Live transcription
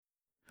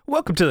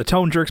Welcome to the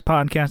Tone Jerks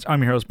podcast.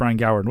 I'm your host, Brian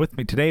Gower, and with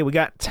me today we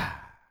got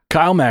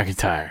Kyle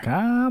McIntyre.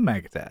 Kyle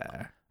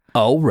McIntyre.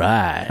 All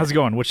right. How's it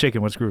going? What's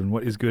shaking? What's grooving?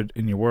 What is good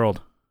in your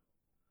world?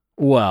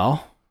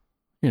 Well,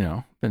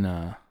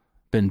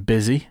 been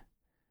busy.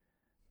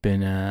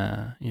 Been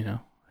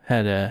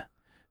had a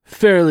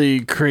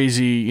fairly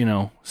crazy,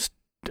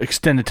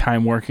 extended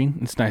time working.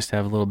 It's nice to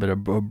have a little bit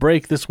of a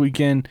break this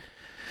weekend.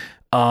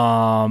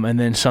 And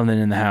then something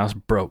in the house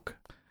broke.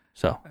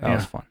 So that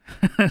was fun.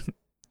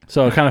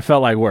 So it kind of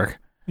felt like work.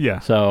 Yeah.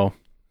 So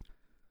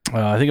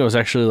I think it was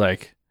actually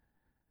like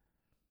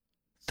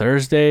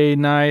Thursday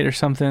night or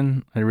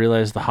something. I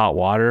realized the hot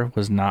water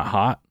was not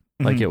hot.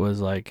 Mm-hmm. Like it was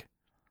like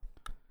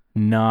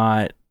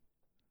not,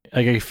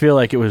 like I feel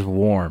like it was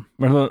warm.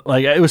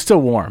 Like it was still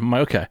warm. I'm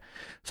like, okay.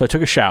 So I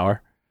took a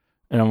shower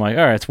and I'm like,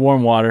 all right, it's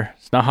warm water.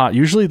 It's not hot.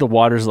 Usually the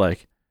water's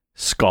like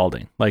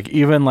scalding. Like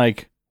even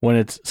like when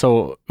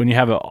you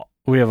have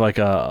we have like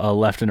a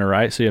left and a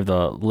right. So you have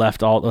the left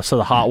so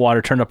the hot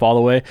water turned up all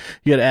the way.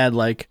 You got to add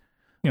like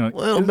a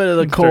little bit of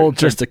the cold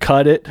just to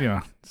cut it.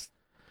 Yeah.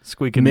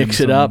 Squeaking.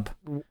 Mix it up.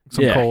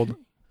 Some cold.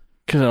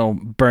 Because it'll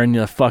burn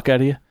the fuck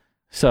out of you.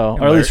 So,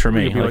 or at least for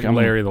me. You'll be like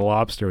Larry the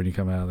Lobster when you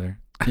come out of there.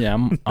 Yeah,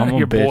 I'm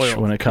a bitch boiled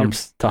when it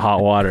comes to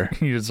hot water.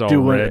 You're just all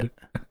red.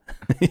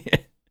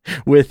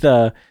 With,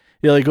 like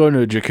going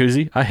to a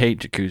jacuzzi. I hate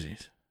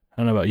jacuzzis.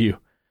 I don't know about you.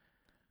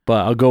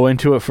 But I'll go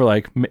into it for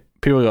like,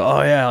 people go,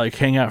 oh yeah, like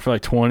hang out for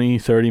like 20,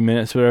 30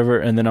 minutes, whatever.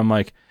 And then I'm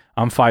like,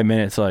 I'm 5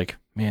 minutes like,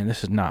 man,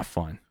 this is not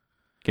fun.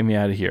 Get me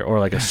out of here. Or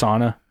like a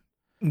sauna.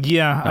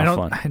 Yeah,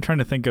 I'm trying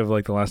to think of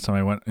like the last time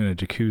I went in a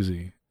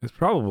jacuzzi. It's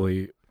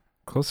probably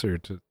closer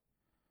to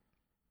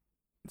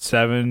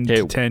 7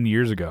 to 10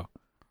 years ago.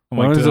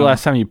 When was the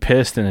last time you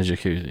pissed in a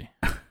jacuzzi?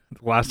 The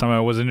last time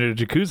I was in a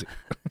jacuzzi.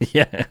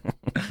 Yeah.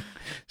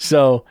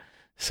 So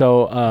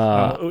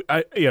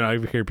I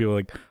hear people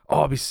like,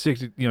 oh, I'll be sick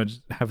to,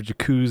 just have a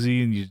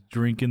jacuzzi and you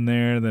drink in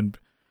there. And then I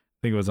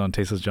think it was on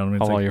Tasteless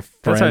Gentlemen. All your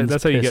friends.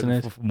 That's how you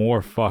get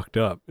more fucked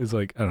up. It's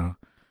like, I don't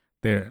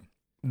know.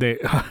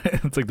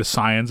 It's like the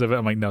science of it.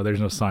 I'm like, no, there's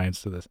no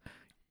science to this.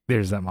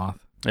 There's that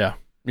moth. Yeah.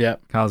 Yeah.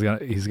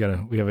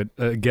 We have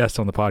a guest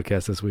on the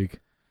podcast this week.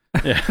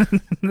 Yeah.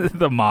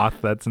 The moth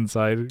that's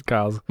inside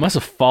Kyle's must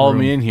have followed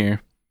room. Me in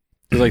here.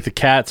 Like the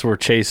cats were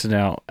chasing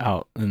out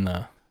in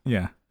the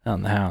out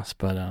in the house,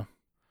 but I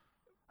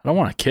don't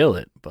want to kill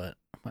it, but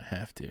I might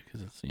have to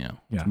because it's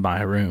it's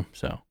my room,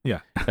 so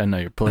gotta know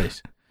your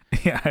place.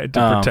 Yeah, I had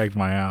to protect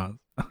my house.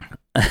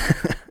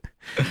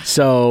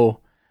 So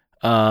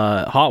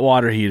hot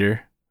water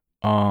heater.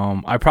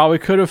 I probably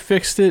could have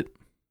fixed it,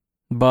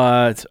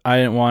 but I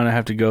didn't want to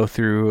have to go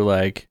through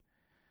like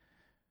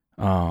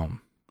I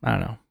don't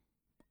know.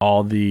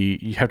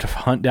 You have to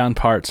hunt down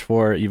parts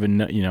for it,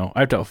 even I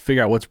have to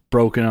figure out what's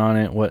broken on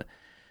it,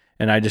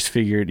 and I just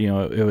figured,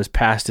 it was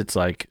past its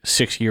like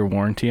 6-year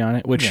warranty on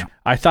it, which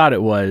I thought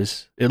it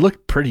was. It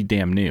looked pretty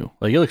damn new.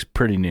 Like it looks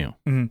pretty new.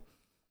 Mm-hmm.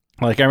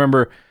 Like I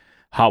remember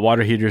hot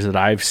water heaters that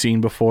I've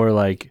seen before,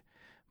 like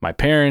my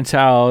parents'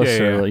 house,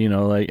 or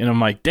and I'm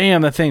like,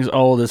 damn, that thing's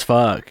old as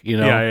fuck,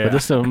 But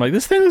this, I'm like,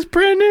 this thing is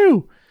brand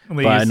new.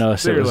 But I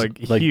noticed it was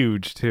like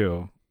huge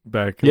too.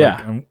 Back,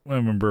 I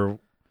remember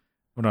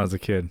when I was a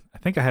kid. I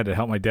think I had to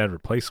help my dad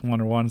replace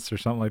one once or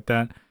something like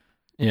that.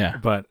 Yeah,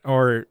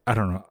 or I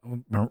don't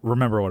know,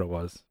 remember what it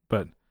was,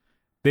 but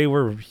they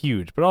were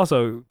huge. But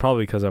also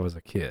probably because I was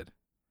a kid.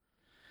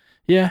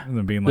 Yeah, and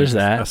then being like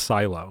a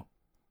silo.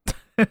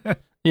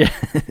 Yeah.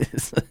 It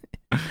was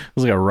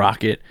like a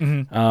rocket.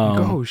 Mm-hmm.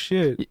 Oh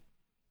shit!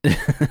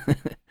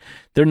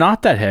 They're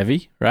not that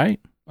heavy,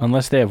 right?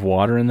 Unless they have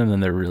water in them,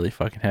 then they're really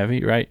fucking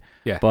heavy, right?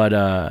 Yeah.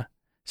 But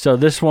so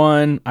this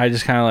one, I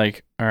just kind of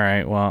like, all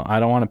right, well, I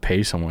don't want to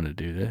pay someone to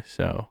do this,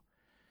 so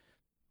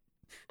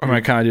I'm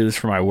gonna kind of do this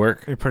for my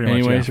work. Pretty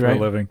much, right? For a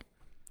living.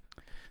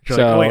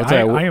 So like, wait,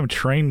 I am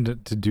trained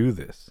to do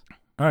this.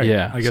 All right.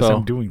 Yeah. I guess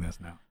I'm doing this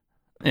now.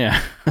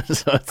 Yeah.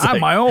 So I'm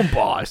my own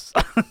boss.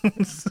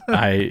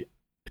 I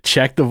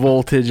check the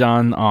voltage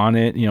on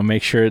it,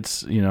 make sure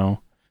it's,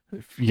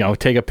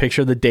 take a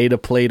picture of the data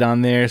plate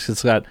on there. So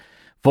it's got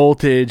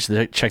voltage,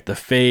 check the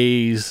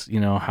phase, so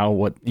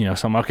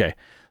I'm okay.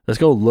 Let's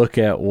go look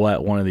at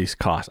what one of these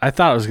costs. I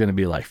thought it was going to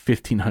be like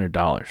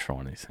 $1,500 for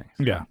one of these things.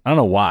 Yeah. I don't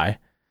know why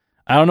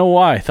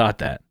I thought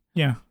that.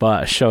 Yeah.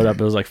 But I showed up,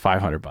 it was like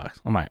 $500.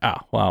 I'm like, oh,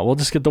 well, we'll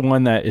just get the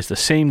one that is the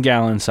same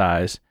gallon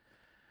size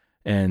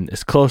and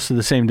as close to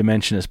the same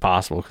dimension as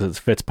possible because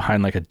it fits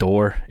behind like a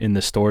door in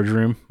the storage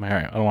room. I'm like, all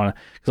right, I don't want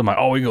to, because I'm like,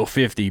 oh, we go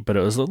 50, but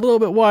it was a little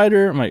bit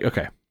wider. I'm like,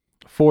 okay,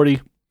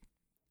 40.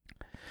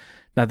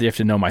 Not that you have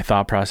to know my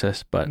thought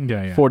process, but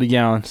 40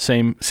 gallon,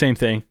 same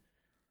thing,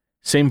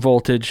 same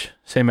voltage,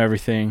 same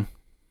everything.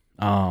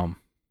 And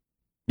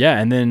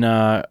then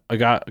I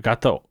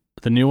got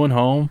the new one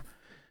home,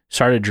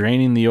 started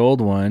draining the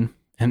old one,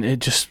 and it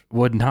just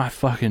would not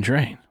fucking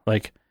drain.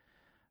 Like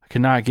I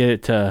could not get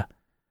it to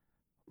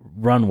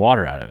run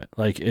water out of it.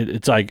 Like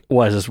it's like,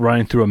 what is this,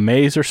 running through a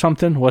maze or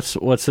something? What's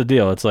the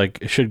deal? It's like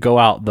it should go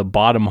out the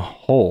bottom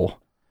hole.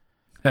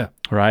 Yeah.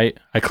 Right?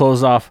 I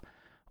closed off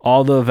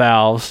all the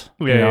valves.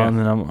 Yeah. And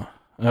then I'm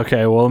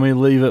okay. Well, let me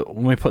leave it. Let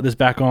me put this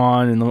back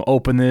on and let me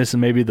open this,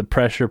 and maybe the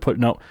pressure.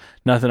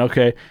 Nothing.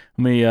 Okay,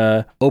 let me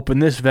open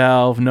this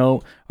valve. No.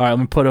 All right, let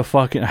me put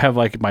I have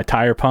like my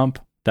tire pump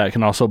that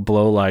can also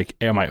blow like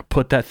air. I might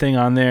put that thing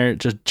on there.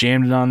 Just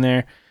jammed it on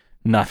there.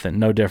 Nothing.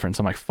 No difference.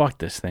 I'm like, fuck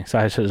this thing. So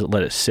I just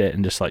let it sit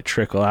and just like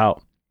trickle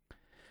out.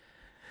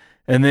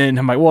 And then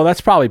I'm like, well, that's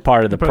probably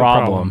part of the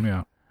problem.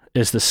 Yeah.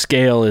 Is the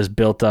scale is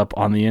built up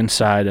on the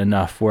inside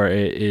enough where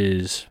it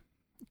is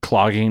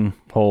clogging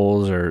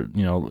holes, or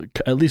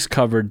at least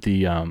covered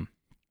the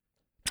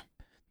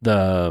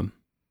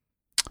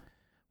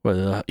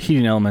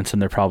heating elements, and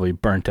they're probably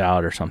burnt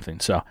out or something.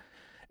 So,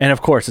 and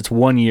of course, it's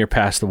 1 year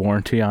past the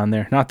warranty on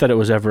there. Not that it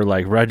was ever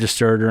like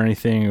registered or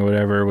anything or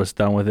whatever was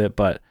done with it,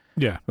 but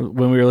yeah,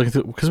 when we were looking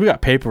through, because we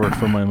got paperwork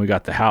from when we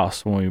got the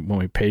house, when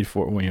we paid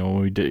for it,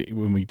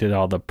 when we did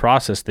all the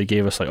process, they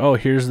gave us like, oh,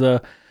 here's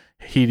the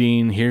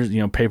heating, here's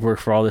paperwork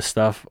for all this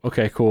stuff.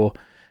 Okay, cool.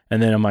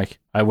 And then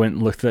I went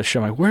and looked at that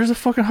shit. I'm like, where's the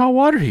fucking hot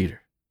water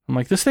heater? I'm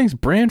like, this thing's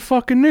brand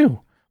fucking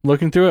new.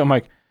 Looking through it, I'm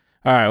like,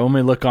 all right, let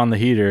me look on the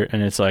heater,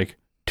 and it's like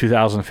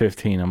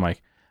 2015. I'm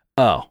like,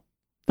 oh,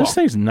 this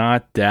thing's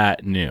not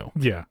that new.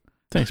 Yeah,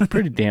 this thing's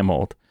pretty damn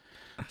old.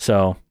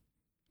 So,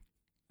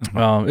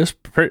 it's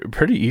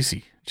pretty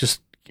easy.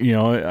 Just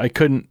I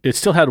couldn't. It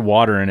still had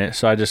water in it,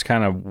 so I just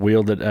kind of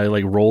wheeled it. I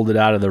like rolled it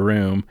out of the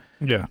room.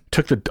 Yeah,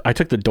 I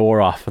took the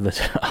door off of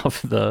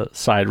the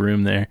side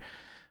room there.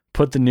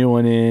 Put the new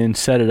one in,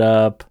 set it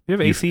up. You have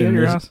AC in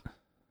your house?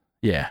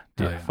 Yeah,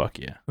 dude, yeah. fuck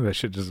yeah. That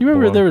shit just. You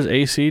remember there was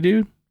AC,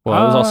 dude?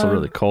 Well, it was also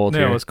really cold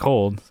here. Yeah, it was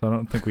cold, so I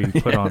don't think we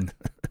put on.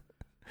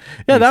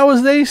 Yeah, that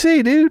was the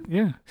AC, dude.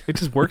 Yeah, it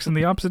just works in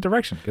the opposite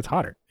direction. It gets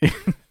hotter.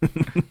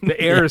 The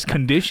air is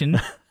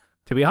conditioned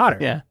to be hotter.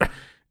 Yeah,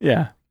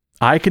 yeah.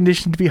 I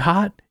conditioned to be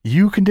hot.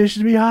 You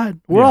conditioned to be hot.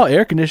 We're all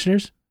air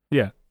conditioners.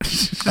 Yeah.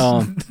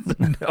 No.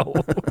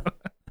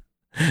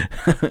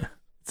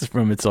 It's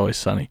from It's Always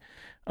Sunny.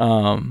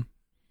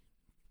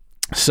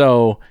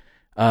 So,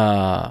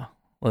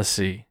 let's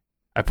see.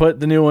 I put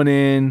the new one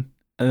in,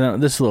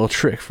 and this little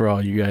trick for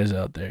all you guys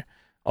out there: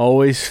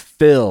 always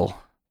fill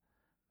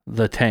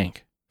the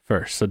tank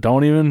first. So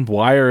don't even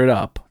wire it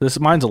up.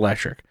 Mine's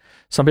electric.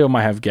 Some people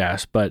might have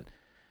gas, but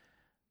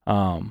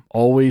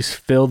always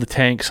fill the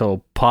tank.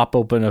 So pop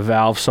open a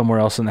valve somewhere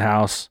else in the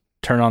house,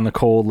 turn on the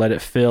cold, let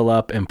it fill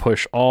up, and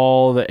push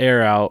all the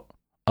air out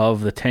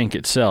of the tank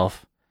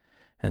itself,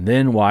 and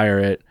then wire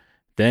it.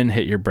 Then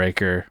hit your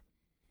breaker.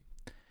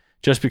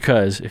 Just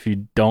because if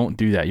you don't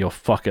do that, you'll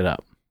fuck it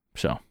up.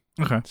 So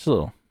okay, it's a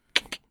little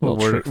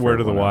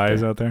word of the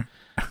wise out there.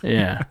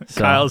 Yeah,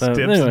 so, Kyle's tips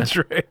anyway. and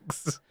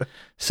tricks.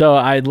 So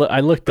I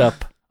looked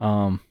up.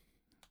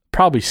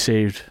 Probably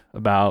saved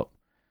about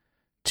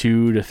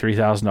 $2,000 to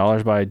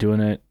 $3,000 by doing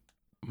it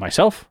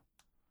myself.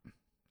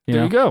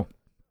 There you go.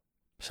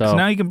 So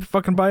now you can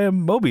fucking buy a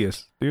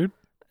Mobius, dude.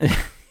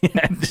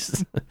 Yeah,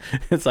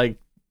 it's like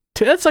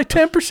that's like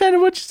 10%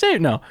 of what you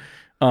save. No,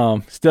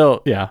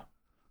 still, yeah.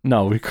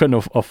 No, we couldn't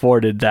have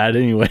afforded that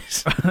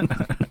anyways.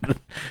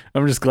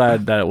 I'm just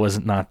glad that it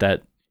wasn't not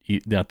that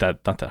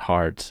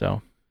hard.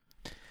 So,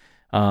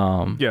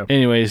 yeah.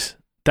 Anyways,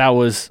 that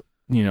was,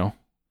 and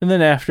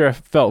then after I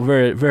felt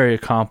very, very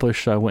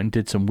accomplished, I went and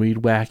did some weed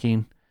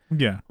whacking.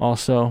 Yeah.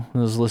 Also, I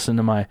was listening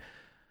to my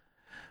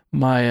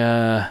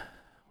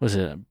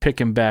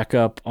picking back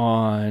up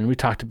on, we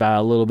talked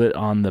about a little bit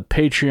on the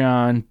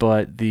Patreon,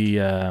 but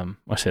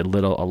I said a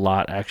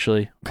lot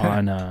actually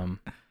on,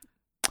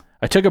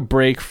 I took a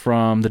break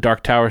from the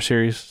Dark Tower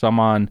series, so I'm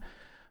on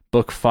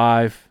book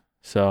 5,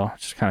 so I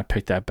just kind of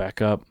picked that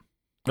back up.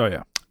 Oh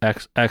yeah.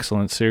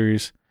 Excellent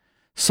series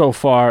so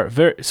far.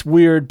 It's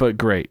weird, but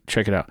great.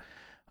 Check it out.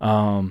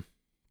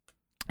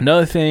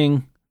 Another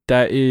thing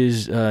that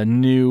is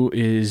new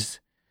is,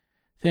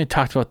 I think I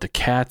talked about the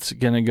cat's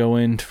gonna go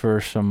in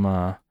for some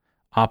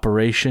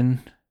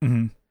operation.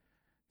 Mm-hmm.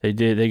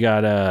 They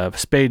got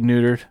spayed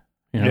neutered.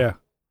 Yeah.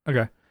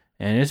 Okay.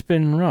 And it's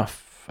been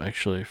rough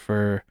actually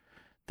for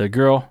the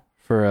girl,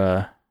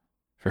 for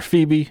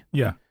Phoebe.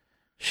 Yeah.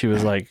 She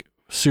was like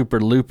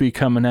super loopy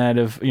coming out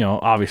of,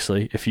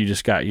 obviously if you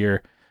just got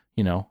your,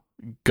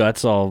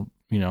 guts all,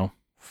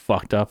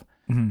 fucked up.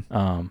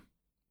 Mm-hmm.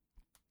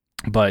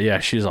 But yeah,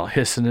 she's all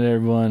hissing at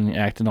everyone,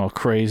 acting all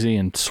crazy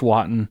and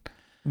swatting.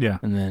 Yeah.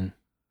 And then,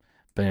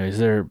 but anyways,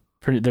 they're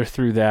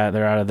through that.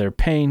 They're out of their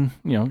pain,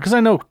 because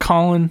I know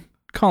Colin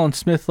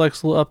Smith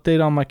likes a little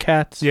update on my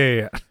cats.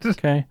 Yeah.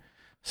 Okay.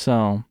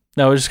 So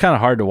no, it was just kind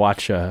of hard to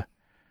watch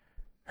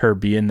her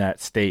be in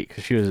that state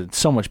because she was in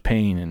so much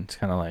pain, and it's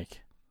kind of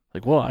like,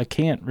 well, I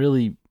can't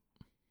really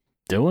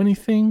do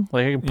anything.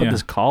 Like I can put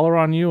this collar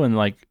on you and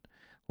like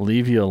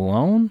leave you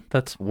alone.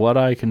 That's what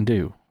I can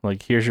do.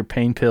 Like, here's your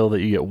pain pill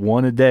that you get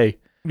one a day.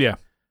 Yeah.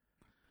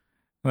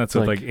 That's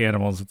with like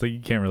animals. It's like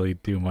you can't really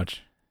do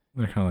much.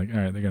 They're kind of like,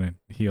 all right, they're gonna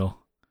heal.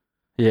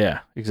 Yeah,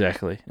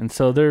 exactly. And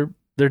so they're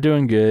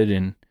doing good,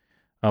 and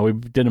we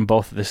did them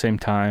both at the same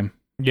time.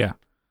 Yeah.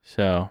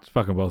 So just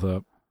fuck them both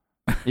up.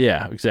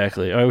 Yeah,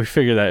 exactly. We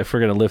figured that if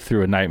we're gonna live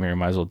through a nightmare, we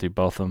might as well do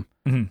both of them.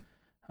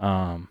 Mm-hmm.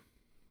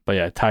 But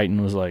yeah,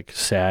 Titan was like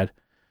sad.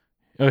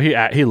 Oh,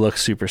 he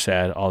looks super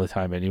sad all the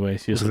time.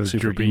 Anyways, he just looks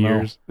super droopy emo.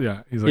 ears.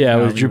 Yeah, he's like, Yeah,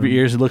 "No, with droopy even-"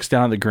 ears, he looks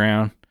down at the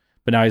ground.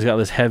 But now he's got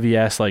this heavy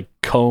ass like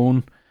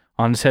cone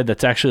on his head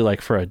that's actually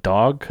like for a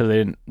dog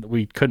because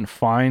we couldn't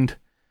find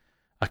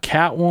a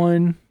cat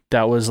one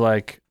that was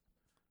like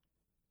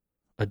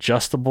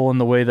adjustable in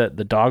the way that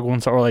the dog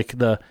ones are. Like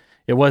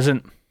it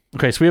wasn't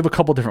okay. So we have a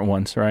couple different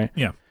ones, right?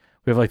 Yeah.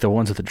 We have like the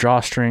ones with the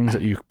drawstrings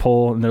that you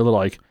pull, and they're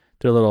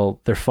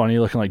funny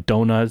looking like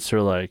donuts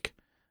or like,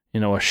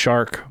 a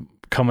shark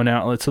coming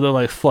out. So they're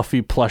like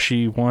fluffy,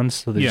 plushy ones,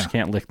 so they just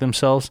can't lick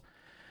themselves.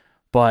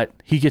 But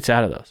he gets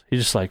out of those.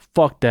 He's just like,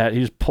 fuck that.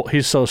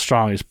 He's so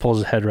strong. He just pulls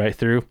his head right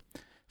through.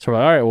 So we're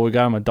like, all right, well, we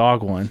got him a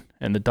dog one,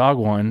 and the dog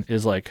one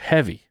is like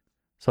heavy.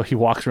 So he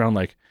walks around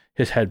like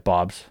his head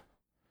bobs.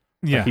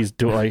 Yeah. Like he's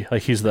doing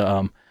like he's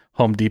the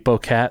Home Depot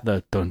cat,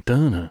 the dun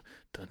dun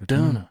dun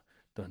dun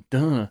dun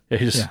dun. Yeah,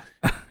 he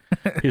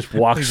just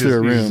walks through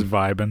a room. He's just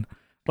vibing.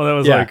 Well, that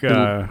was like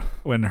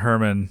when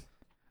Herman,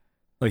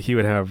 like he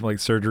would have like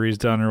surgeries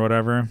done or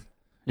whatever.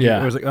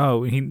 Yeah. It was like,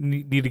 oh, he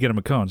need to get him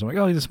a cone. So I'm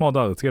like, oh, he's a small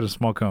dog. Let's get a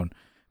small cone.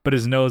 But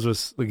his nose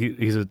was like he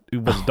was a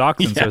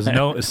dachshund,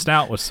 so his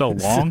snout was so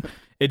long,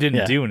 it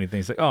didn't do anything.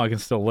 He's like, oh, I can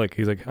still lick.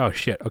 He's like, oh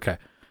shit, okay.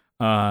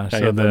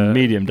 So the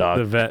medium dog.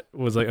 The vet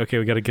was like, okay,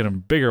 we got to get him a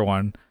bigger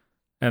one.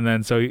 And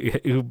then so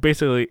he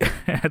basically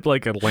had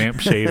like a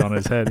lampshade on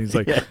his head. He's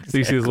like, so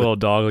you see this little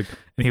dog, like,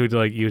 and he would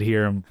like, you'd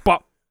hear him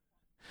bop,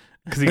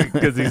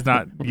 because he's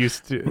not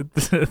used to.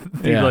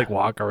 He'd like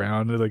walk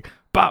around and like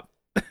bop,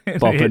 and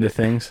bump into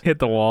things, hit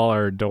the wall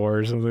or a door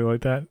or something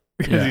like that.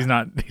 Because he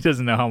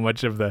doesn't know how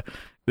much of the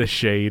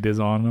shade is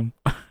on him.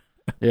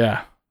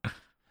 Yeah.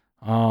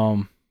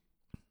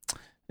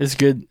 It's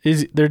good.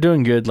 They're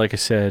doing good, like I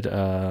said.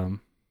 Yeah,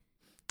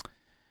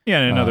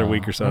 in another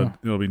week or so,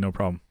 it'll be no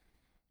problem.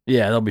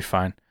 Yeah, they'll be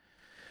fine.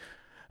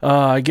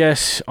 I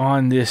guess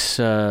on this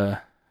whole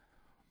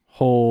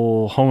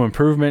home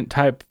improvement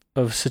type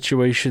of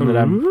situation that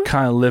I'm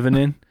kind of living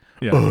in.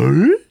 Yeah.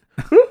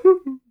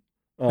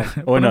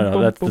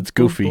 No, that's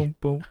Goofy.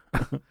 That's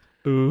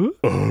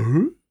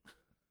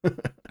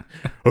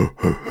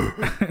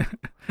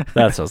what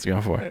I was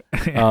going for.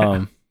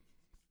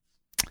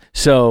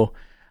 So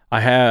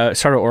I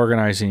started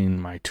organizing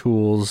my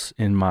tools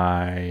in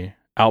my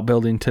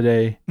outbuilding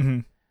today.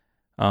 Mm-hmm.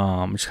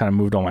 Just kind of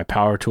moved all my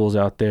power tools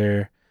out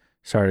there.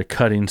 Started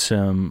cutting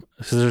some.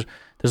 So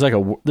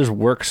there's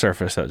work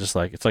surface that just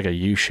like it's like a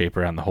U shape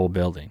around the whole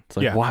building. It's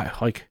like why?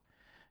 Like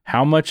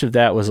how much of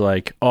that was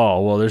like, oh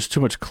well, there's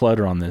too much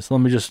clutter on this. Let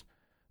me just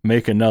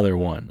make another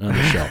one on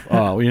the shelf.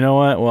 Oh, you know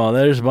what? Well,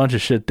 there's a bunch of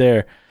shit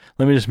there.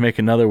 Let me just make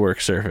another work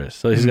surface.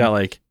 So he's got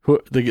like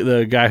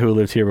the guy who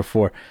lived here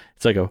before.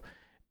 It's like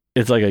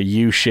a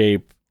U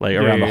shape like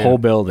around the whole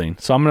building.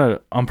 So I'm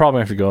probably gonna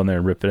have to go in there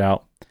and rip it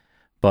out.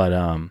 But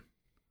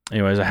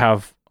anyways, I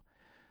have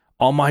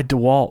all my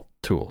DeWalt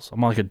tools.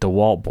 I'm like a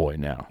DeWalt boy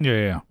now.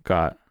 Yeah.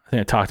 I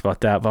think I talked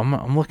about that, but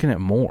I'm looking at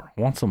more.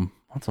 I want some.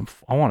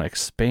 I want to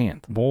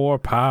expand. More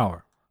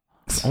power.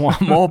 I want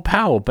more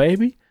power,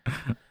 baby.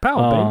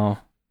 Power,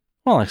 baby.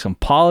 I want like some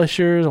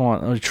polishers. I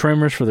want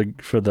trimmers for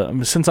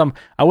the. Since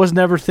I was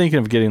never thinking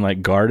of getting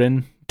like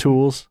garden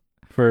tools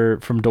from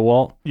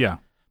DeWalt. Yeah.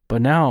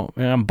 But now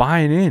I'm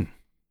buying in.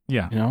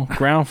 Yeah.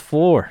 Ground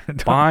floor,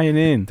 buying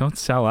in. Don't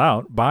sell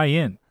out. Buy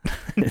in.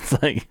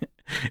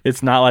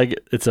 It's not like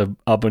it's a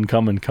up and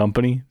coming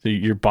company. So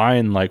you're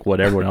buying like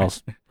what everyone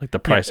else, like the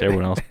price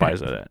everyone else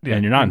buys it at,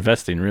 and you're not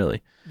investing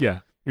really. Yeah,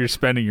 you're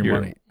spending your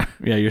money.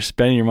 Yeah, you're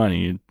spending your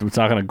money. It's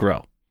not going to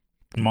grow.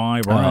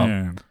 My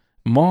brand.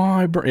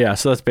 Yeah,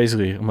 so that's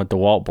basically I'm a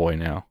DeWalt boy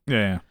now.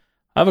 Yeah.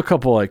 I have a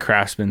couple like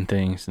Craftsman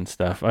things and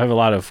stuff. I have a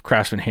lot of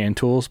Craftsman hand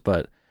tools,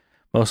 but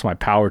most of my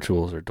power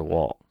tools are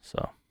DeWalt.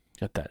 So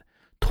got that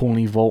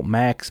 20-volt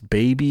max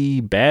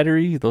baby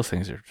battery. Those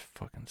things are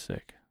fucking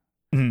sick.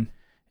 Mm-hmm.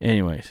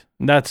 Anyways,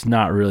 that's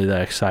not really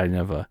that exciting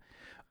of a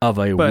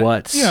but,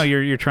 what's.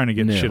 You're trying to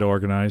get new. shit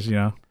organized,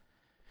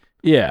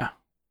 Yeah.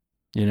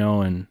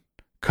 And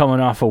coming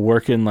off of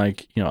working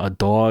like, a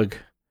dog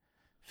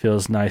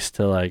feels nice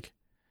to like,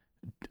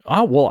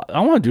 I want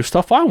to do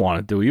stuff I want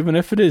to do, even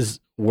if it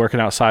is working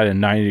outside in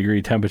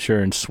 90-degree temperature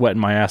and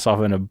sweating my ass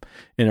off in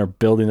a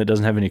building that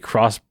doesn't have any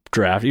cross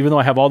draft, even though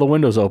I have all the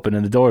windows open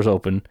and the doors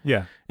open.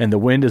 Yeah. And the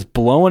wind is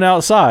blowing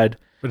outside.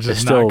 But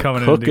it's still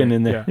cooking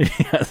in there. Yeah.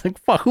 It's like,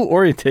 fuck, who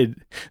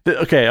oriented?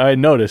 Okay, I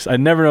noticed. I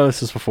never noticed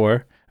this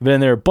before. I've been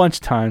in there a bunch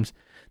of times.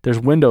 There's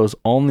windows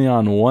only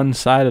on one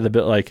side of the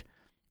bit, like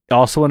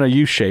also in a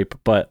U shape,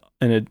 but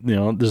in it,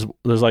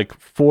 there's like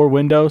 4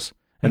 windows,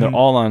 and they're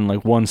all on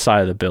like one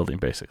side of the building,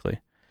 basically.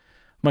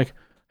 I'm like,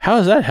 how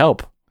does that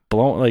help?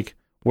 Like,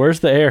 where's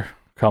the air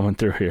coming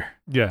through here?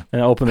 Yeah.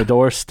 And I open the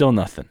door, still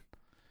nothing.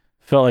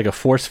 Felt like a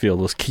force field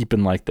was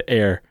keeping like the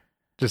air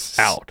just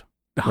out.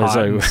 Hot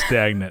and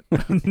stagnant.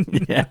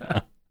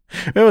 Yeah.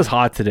 It was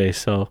hot today,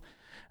 so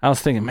I was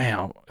thinking,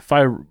 man, if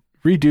I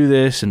redo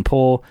this and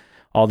pull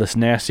all this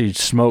nasty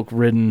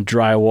smoke-ridden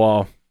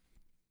drywall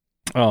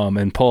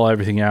and pull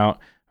everything out,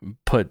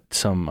 put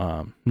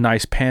some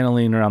nice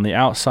paneling around the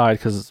outside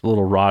because it's a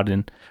little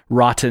rotten.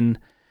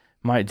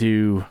 Might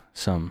do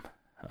some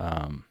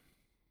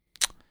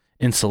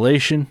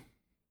insulation.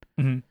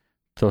 Mm-hmm.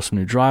 Throw some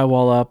new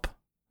drywall up.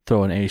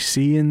 Throw an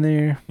AC in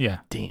there. Yeah.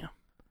 Damn.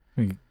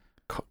 I mean,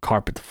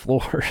 carpet the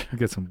floor.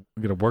 Get a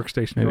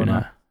workstation Maybe going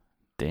not. on.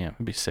 Damn,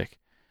 it'd be sick.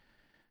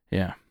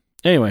 Yeah.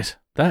 Anyways,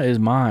 that is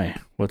my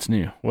what's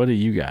new. What do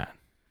you got?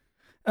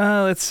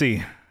 Let's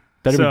see.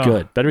 Better be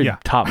good. Better be yeah.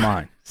 top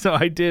mine. So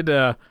I did.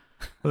 Was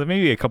it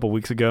maybe a couple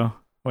weeks ago?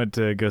 Went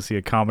to go see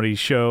a comedy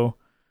show.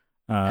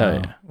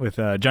 With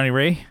Johnny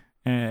Ray.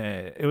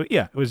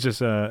 It was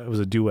just it was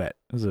a duet.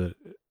 It was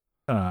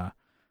a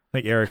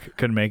like Eric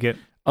couldn't make it.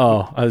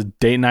 Oh, a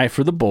date night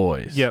for the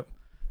boys. Yep.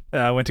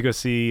 I went to go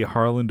see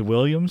Harland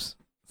Williams.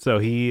 So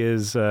he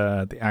is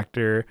the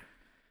actor.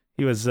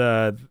 He was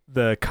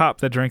the cop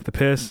that drank the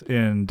piss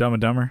in Dumb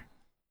and Dumber.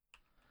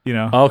 You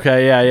know?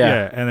 Okay, yeah.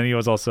 Yeah, and then he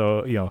was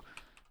also,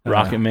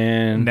 Rocket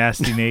Man.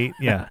 Nasty Nate,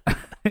 yeah.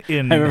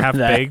 In I remember Half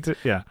that. Baked,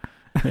 yeah.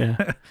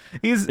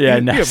 Yeah.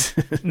 Nice.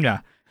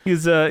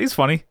 He's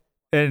funny.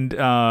 And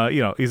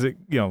he's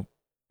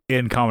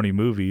in comedy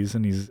movies,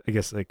 and he's, I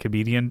guess, a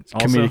comedian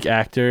also. Comedic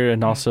actor,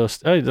 and also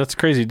that's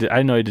crazy. I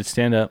didn't know he did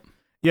stand up.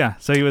 Yeah,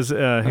 so he was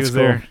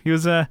there. He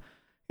was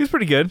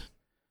pretty good.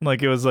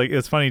 Like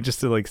it's funny just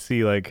to like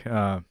see like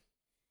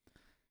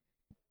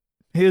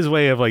his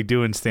way of like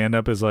doing stand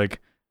up is like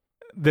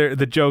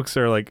the jokes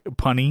are like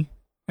punny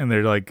and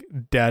they're like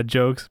dad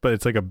jokes, but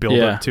it's like a build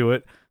up to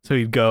it. So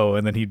he'd go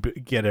and then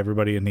he'd get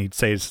everybody and he'd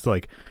say it's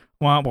like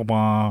wah wah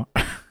wah.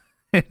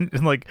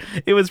 and like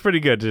it was pretty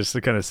good just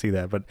to kind of see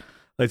that. But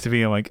like to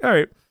me, I'm like, all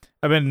right,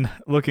 I've been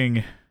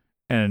looking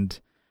and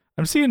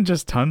I'm seeing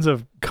just tons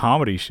of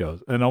comedy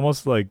shows and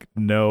almost like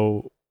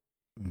no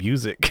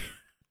music,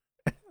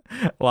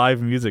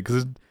 live music.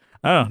 Because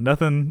I don't know,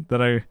 nothing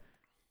that I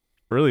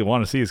really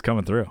want to see is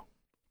coming through.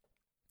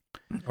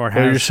 Or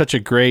you're such a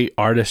great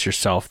artist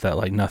yourself that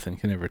like nothing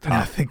can ever top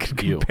nothing can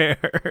you.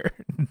 compare.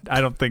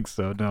 I don't think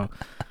so. No,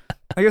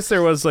 I guess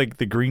there was like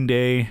the Green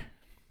Day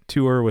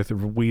tour with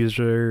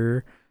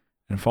Weezer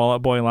and Fall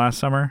Out Boy last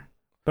summer,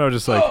 but I was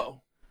just like,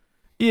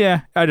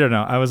 yeah, I don't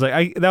know. I was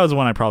like, that was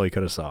one I probably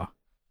could have saw.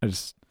 Did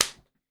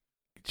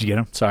you get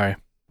him? Sorry,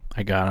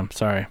 I got him.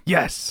 Sorry.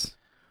 Yes.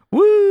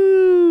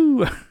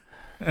 Woo!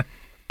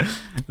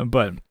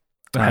 But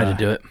I had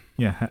to do it.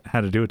 Yeah,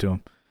 had to do it to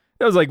him.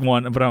 That was like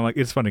one, but I'm like,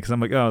 it's funny because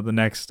I'm like, oh, the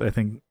next, I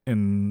think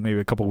in maybe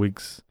a couple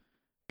weeks,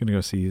 gonna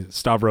go see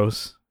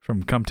Stavros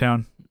from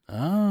Cumtown.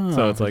 Oh,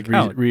 so it's like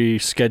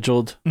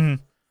rescheduled.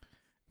 Mm-hmm.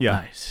 Yeah,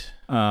 nice.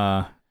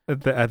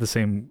 At the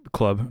same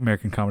club,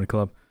 American Comedy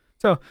Club.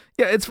 So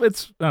yeah, it's I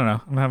don't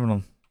know, I'm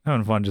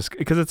having fun just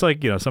because it's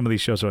like some of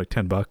these shows are like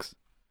 $10,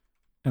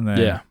 and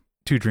then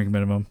 2 drink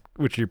minimum,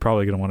 which you're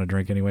probably gonna want to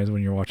drink anyways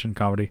when you're watching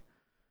comedy.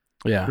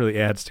 Yeah, it really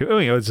adds to.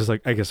 It's just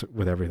like I guess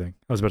with everything.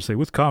 I was about to say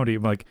with comedy,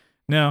 I'm like.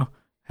 No,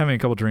 having a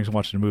couple drinks and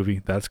watching a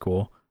movie, that's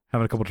cool.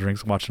 Having a couple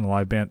drinks and watching a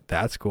live band,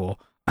 that's cool.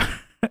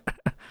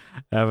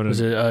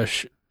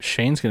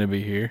 Shane's going to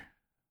be here.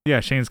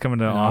 Yeah, Shane's coming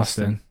to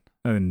Austin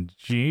in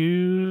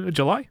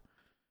July?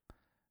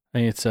 I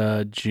think it's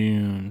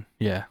June.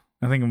 Yeah.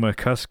 I think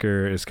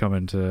McCusker is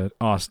coming to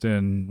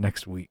Austin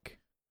next week.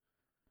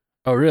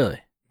 Oh, really?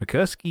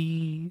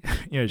 McCuskey.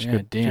 Yeah, you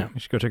should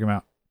go check him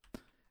out.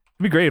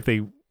 It'd be great if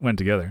they went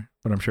together,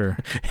 but I'm sure.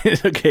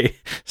 Okay,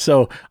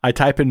 so I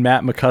type in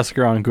Matt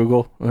McCusker on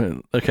Google.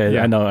 Okay,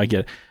 yeah. I know, I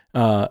get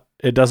it.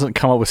 It doesn't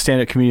come up with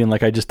stand-up comedian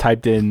like I just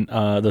typed in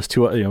those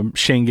two,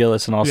 Shane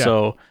Gillis, and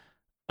also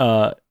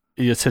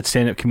it said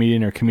stand-up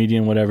comedian or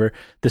comedian, whatever.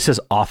 This says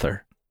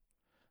author.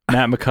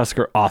 Matt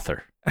McCusker,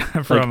 author.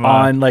 From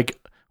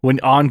when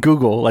on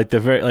Google, like the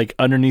very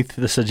underneath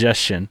the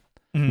suggestion,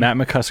 Matt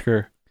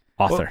McCusker,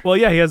 author. Well,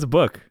 yeah, he has a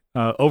book,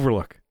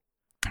 Overlook.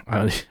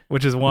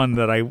 Which is one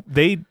that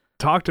they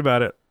talked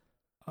about it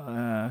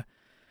a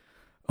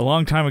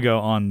long time ago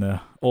on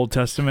the Old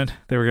Testament.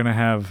 They were gonna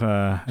have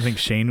I think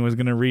Shane was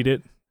gonna read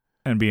it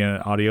and be an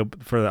audio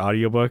for the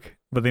audiobook,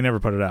 but they never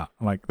put it out.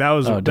 I'm like,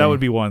 that would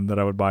be one that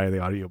I would buy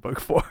the audiobook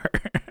for.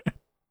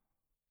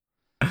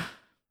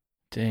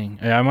 Dang,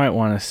 I might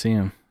want to see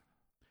him.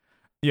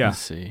 Yeah, let's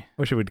see.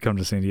 Wish he would come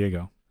to San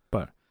Diego,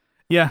 but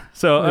yeah.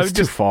 So it's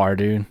too far,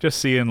 dude. Just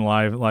seeing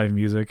live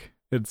music.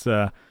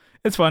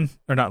 It's fun,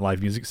 or not live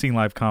music. Seeing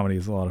live comedy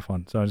is a lot of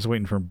fun. So I'm just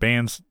waiting for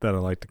bands that I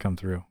like to come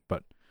through.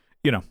 But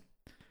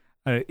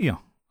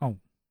I'll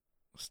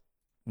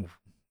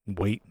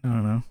wait. I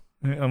don't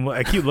know.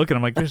 I keep looking.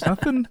 I'm like, there's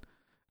nothing.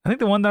 I think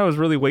the one that I was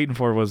really waiting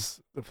for was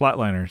the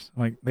Flatliners.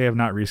 Like they have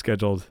not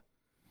rescheduled.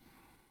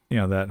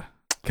 That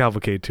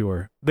Cavalcade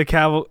tour.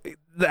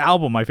 The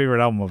album, my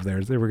favorite album of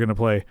theirs. They were gonna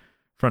play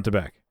front to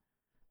back,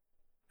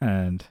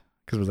 and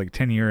because it was like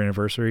 10-year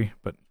anniversary.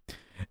 But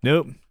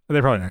nope,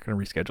 they're probably not gonna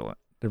reschedule it.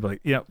 They're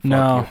like, yep. Yeah,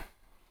 no.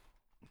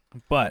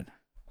 You. But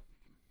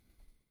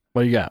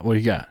what you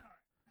got?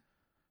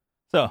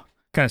 So,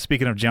 kind of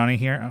speaking of Johnny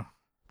here,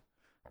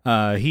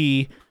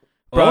 he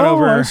brought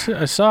over.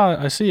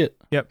 I see it.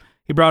 Yep,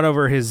 he brought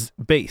over his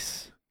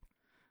bass.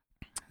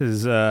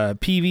 is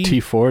PV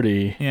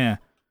T40. Yeah,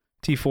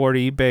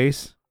 T40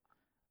 bass.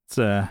 It's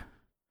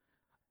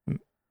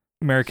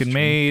American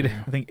made.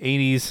 I think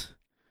 80s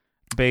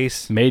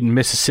bass. Made in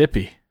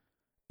Mississippi.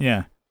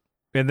 Yeah,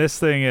 and this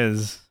thing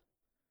is,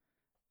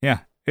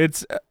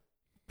 it's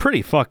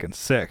pretty fucking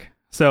sick.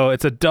 So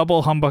it's a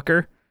double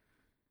humbucker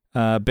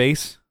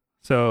bass.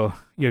 So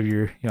you have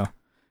your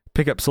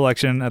pickup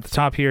selection at the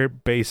top here,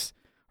 bass,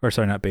 or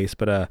sorry, not bass,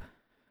 but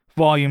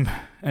volume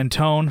and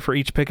tone for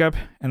each pickup,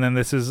 and then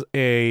this is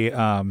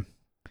a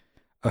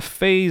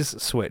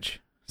phase switch.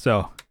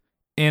 So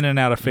in and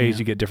out of phase,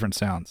 you get different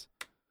sounds.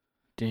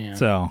 Damn.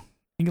 So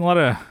you get a lot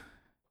of,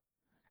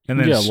 and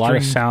you then get a lot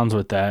of sounds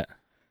with that.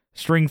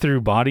 String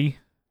through body.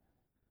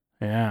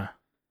 Yeah,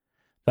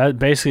 that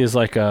basically is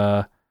like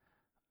a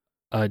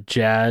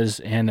jazz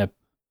and a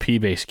P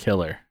bass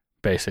killer,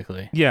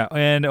 basically. Yeah,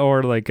 and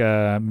or like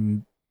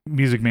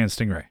Music Man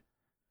Stingray.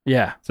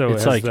 Yeah, So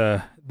it's it has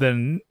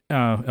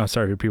like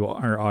sorry for people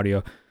or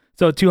audio.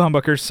 So 2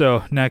 humbuckers,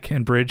 so neck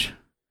and bridge,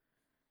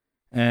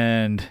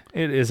 and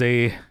it is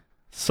a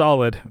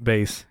solid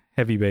bass,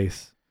 heavy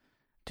bass.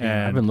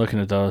 damn, I've been looking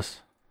at those.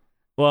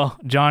 Well,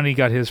 Johnny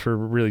got his for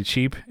really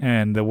cheap,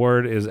 and the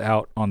word is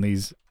out on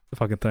these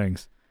fucking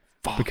things.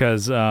 Fuck.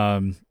 Because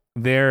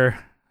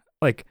they're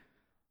like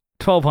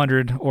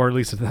 1,200 or at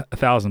least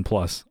 1,000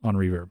 plus on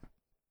Reverb.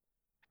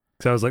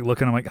 So I was like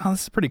looking, I'm like, oh,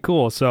 this is pretty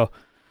cool. So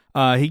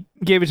he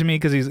gave it to me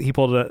because he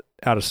pulled it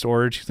out of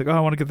storage. He's like, oh, I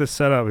want to get this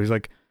set up. He's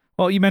like,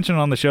 well, you mentioned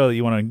on the show that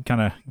you want to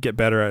kind of get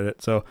better at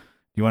it. So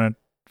you want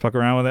to fuck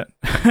around with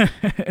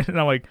it? And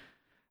I'm like,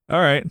 all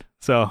right.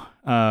 So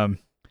I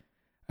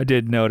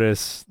did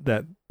notice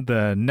that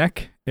the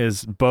neck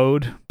is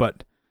bowed,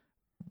 but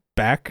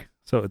back.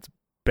 So it's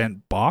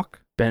bent back.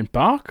 Bent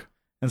Bach?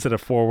 Instead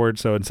of forward.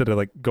 So instead of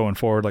like going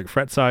forward, like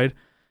fret side,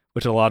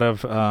 which a lot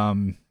of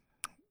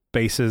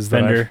basses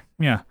Fender.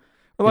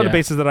 A lot of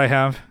basses that I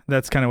have,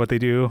 that's kind of what they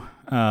do.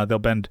 They'll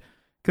bend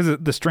because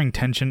the string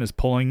tension is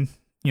pulling,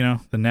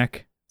 the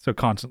neck. So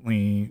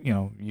constantly,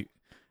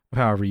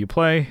 however you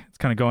play, it's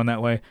kind of going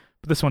that way.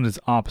 But this one is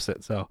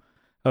opposite. So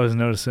I was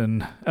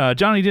noticing,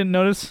 Johnny didn't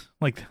notice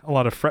like a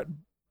lot of fret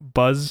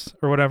buzz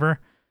or whatever,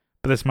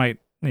 but this might,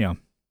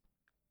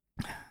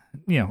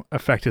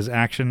 affect his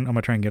action. I'm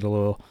gonna try and get a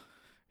little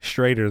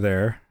straighter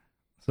there.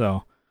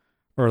 So,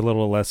 or a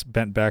little less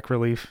bent back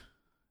relief,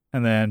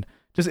 and then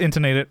just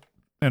intonate it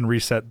and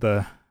reset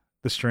the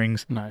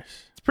strings.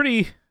 Nice. It's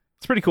pretty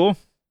cool.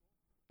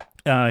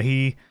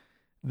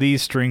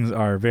 These strings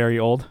are very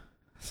old,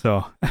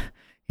 so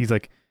he's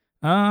like,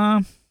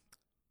 talking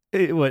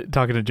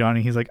to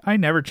Johnny, he's like, I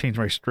never change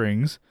my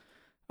strings.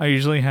 I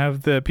usually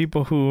have the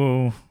people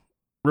who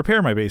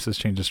repair my basses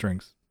change the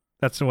strings.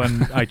 That's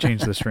when I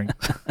change the strings.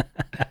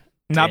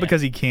 Not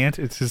because he can't,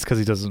 it's just because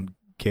he doesn't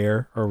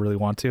care or really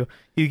want to.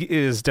 He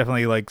is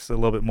definitely likes a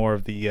little bit more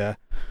of the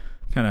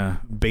kind of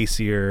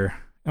bassier.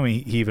 I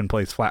mean, he even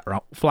plays flat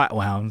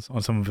wounds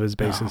on some of his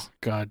basses. Oh,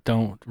 God,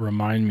 don't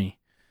remind me.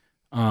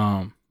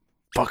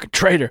 Fucking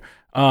traitor.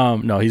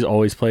 No, he's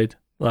always played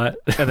flat.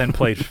 And then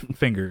played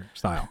finger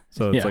style.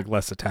 So it's like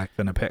less attack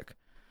than a pick.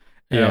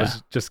 And I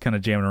was just kind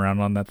of jamming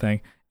around on that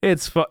thing.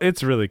 It's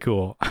really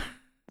cool.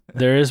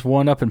 There is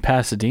one up in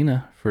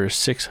Pasadena for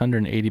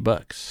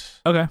 $680.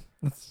 Okay.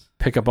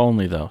 Pick up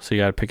only though, so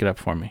you got to pick it up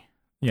for me.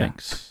 Yeah.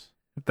 Thanks.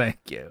 Thank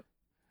you.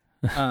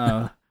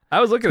 I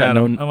was looking at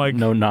them. I'm like,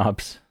 no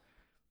knobs.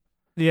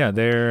 Yeah,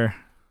 they're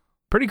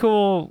pretty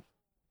cool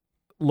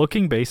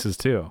looking basses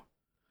too,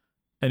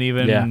 and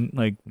even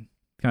like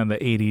kind of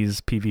the '80s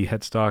PV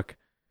headstock.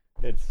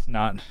 It's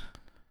not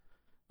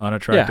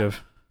unattractive.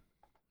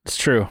 Yeah. It's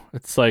true.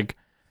 It's like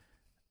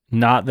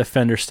not the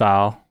Fender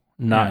style.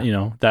 Not,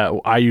 that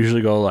I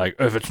usually go like,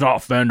 if it's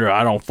not Fender,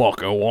 I don't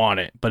fucking want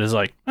it. But it's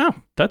like, oh,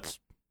 that's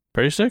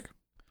pretty sick.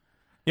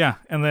 Yeah,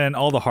 and then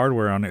all the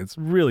hardware on it's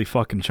really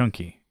fucking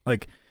chunky.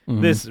 Like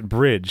this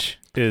bridge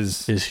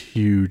is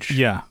huge.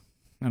 Yeah,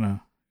 I know.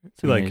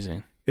 It's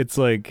amazing. It's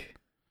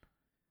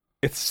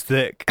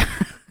thick.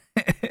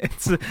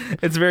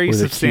 it's very with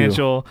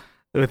substantial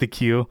with a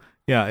Q.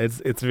 Yeah,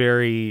 it's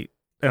very.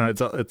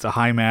 It's a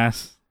high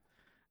mass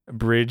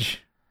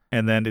bridge,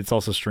 and then it's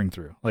also string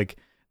through. Like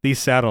these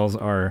saddles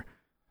are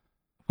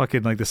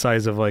fucking like the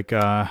size of like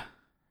I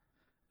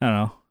don't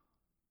know,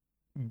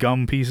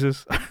 gum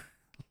pieces,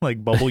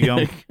 like bubble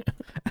gum.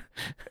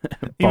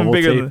 Even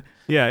bigger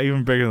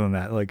than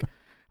that. Like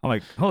I'm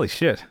like, holy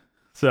shit.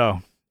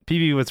 So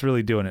PV was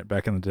really doing it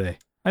back in the day.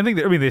 I think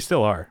they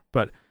still are,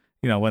 but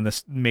when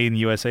this made in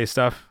USA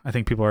stuff, I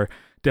think people are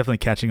definitely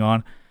catching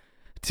on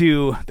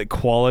to the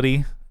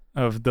quality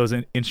of those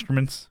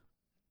instruments,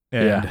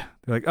 and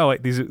they're like, oh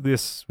wait,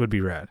 this would be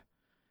rad.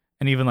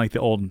 And even like the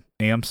old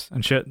amps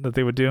and shit that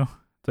they would do,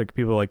 it's like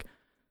people are like,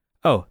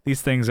 oh,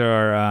 these things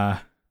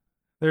are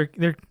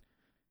they're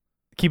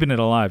keeping it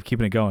alive,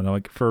 keeping it going.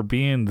 Like for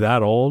being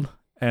that old,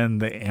 and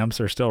the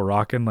amps are still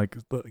rocking, like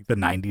the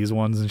 '90s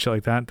ones and shit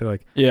like that. They're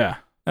like,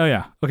 oh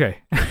yeah, okay.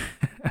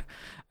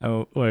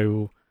 I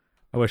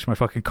wish my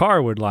fucking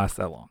car would last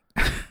that long.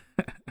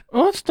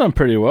 Well, it's done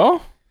pretty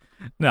well.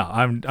 No,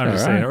 I'm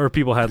just saying. Or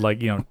people had like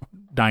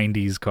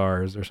 90s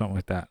cars or something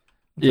like that.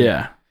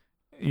 Yeah.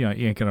 You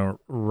ain't gonna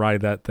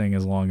ride that thing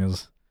as long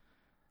as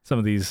some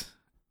of these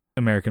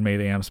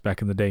American-made amps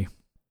back in the day.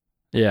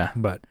 Yeah.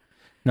 But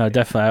no,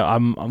 definitely.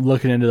 I'm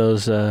looking into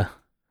those.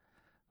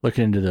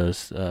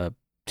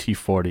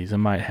 T40s. I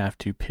might have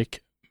to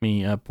pick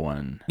me up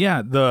one.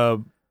 Yeah,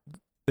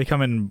 they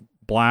come in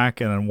black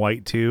and then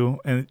white too,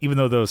 and even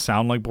though those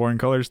sound like boring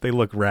colors, they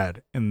look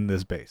rad in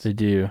this bass. They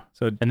do.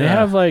 So and they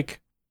have like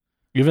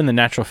even the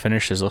natural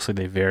finishes looks like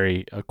they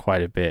vary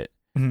quite a bit.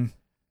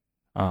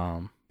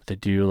 Mm-hmm. They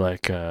do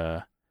like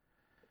there's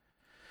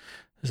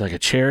like a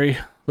cherry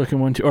looking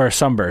one too, or a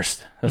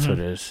sunburst. That's what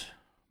it is.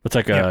 It's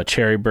like a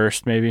cherry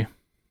burst maybe.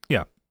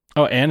 Yeah.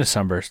 Oh, and a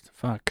sunburst.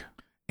 Fuck.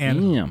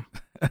 And damn.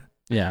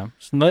 Yeah.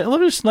 Let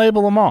me just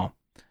label them all.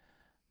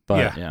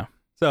 But yeah.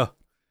 So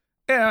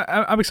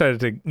yeah, I'm excited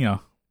to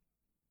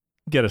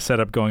get a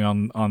setup going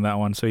on that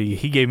one. So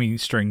he gave me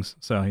strings.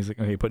 So he's like,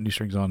 okay, put new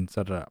strings on,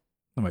 set it up.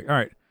 I'm like, all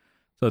right.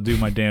 So I'll do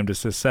my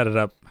damnedest to set it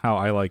up how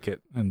I like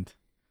it. And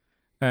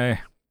I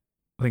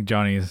think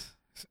Johnny is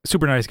a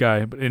super nice guy,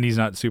 and he's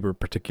not super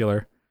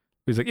particular.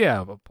 He's like,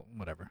 yeah,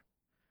 whatever.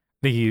 I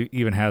think he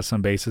even has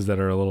some basses that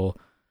are a little,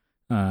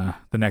 the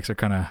necks are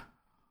kind of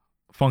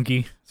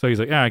funky. So he's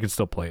like, yeah, I can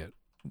still play it.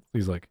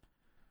 He's like,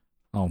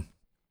 I'll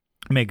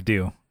make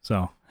do.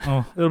 So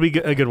it'll be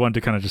a good one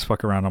to kind of just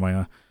fuck around on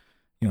my,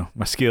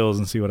 my skills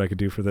and see what I could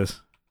do for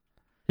this.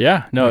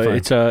 Yeah, no,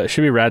 it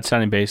should be a rad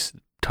sounding bass.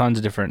 Tons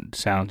of different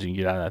sounds you can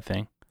get out of that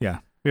thing. Yeah,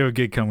 we have a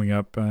gig coming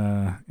up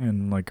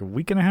in like a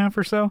week and a half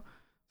or so.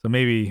 So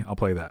maybe I'll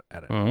play that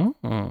at it.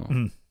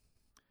 Mm-hmm.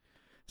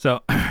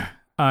 So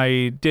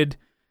I did.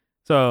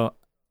 So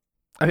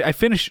I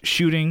finished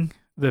shooting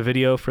the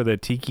video for the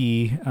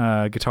Tiki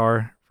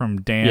guitar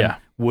from Dan,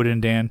 Wood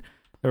and Dan.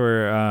 They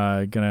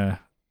were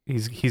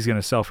he's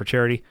gonna sell for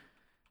charity.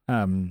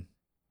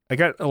 I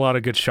got a lot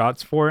of good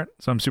shots for it,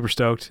 so I'm super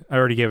stoked. I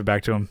already gave it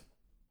back to him,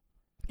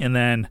 and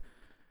then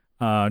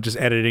just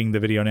editing the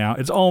video now.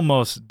 It's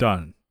almost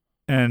done,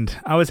 and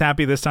I was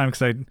happy this time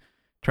because I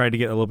tried to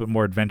get a little bit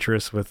more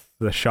adventurous with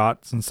the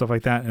shots and stuff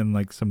like that, and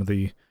like some of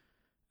the,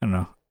 I don't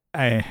know,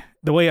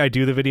 the way I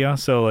do the video.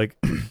 So like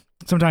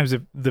sometimes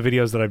if the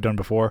videos that I've done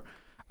before,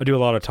 I do a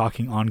lot of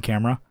talking on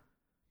camera,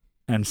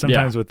 and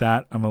sometimes with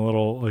that I'm a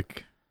little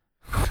like,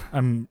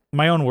 I'm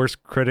my own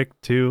worst critic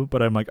too.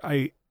 But I'm like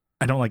I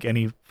don't like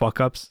any fuck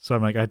ups, so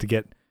I'm like I had to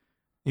get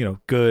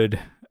good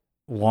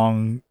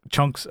long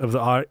chunks of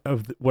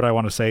what I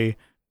want to say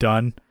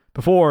done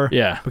before.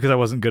 Because I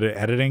wasn't good at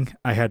editing,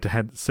 I had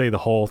to say the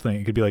whole thing.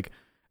 It could be like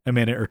a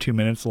minute or 2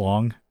 minutes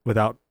long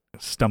without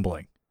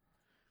stumbling.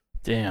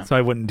 Damn. So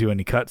I wouldn't do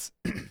any cuts.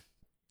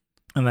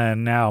 And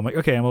then now I'm like,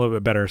 okay, I'm a little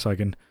bit better, so I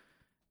can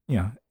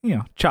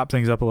chop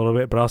things up a little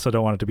bit, but I also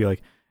don't want it to be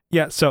like,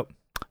 so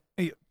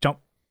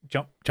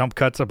jump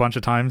cuts a bunch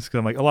of times, because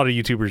I'm like, a lot of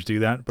YouTubers do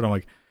that, but I'm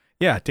like,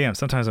 yeah, damn,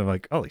 sometimes I'm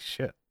like, holy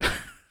shit.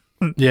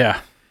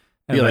 Yeah.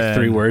 Like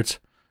 3 words.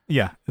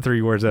 Yeah,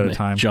 3 words at a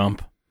time.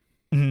 Jump.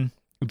 Mm-hmm.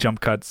 Jump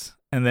cuts.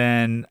 And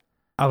then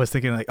I was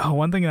thinking like,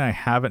 one thing that I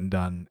haven't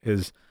done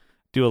is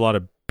do a lot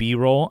of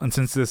B-roll. And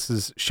since this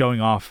is showing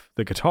off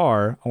the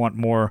guitar, I want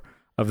more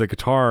of the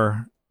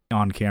guitar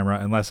on camera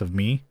and less of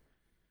me.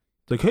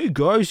 It's like, hey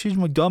guys, here's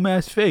my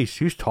dumbass face.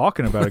 Who's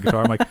talking about a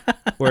guitar? I'm like,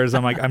 whereas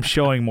I'm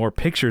showing more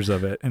pictures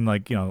of it and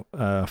like,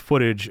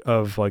 footage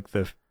of like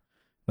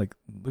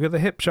look at the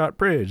hip shot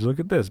bridge. Look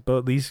at this,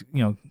 but these,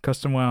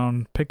 custom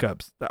wound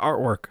pickups, the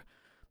artwork,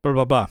 blah,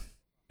 blah, blah.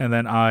 And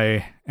then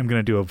I am going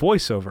to do a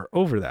voiceover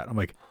over that. I'm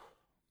like,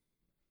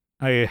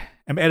 I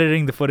am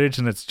editing the footage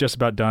and it's just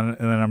about done.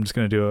 And then I'm just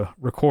going to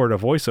record a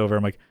voiceover.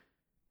 I'm like,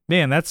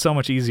 man, that's so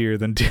much easier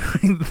than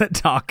doing the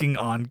talking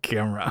on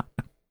camera.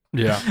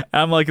 Yeah.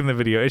 I'm liking the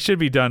video. It should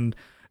be done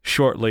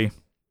shortly.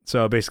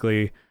 So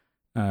basically,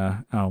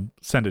 I'll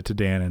send it to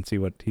Dan and see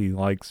what he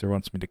likes or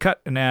wants me to cut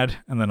and add,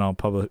 and then I'll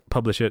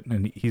publish it,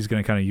 and he's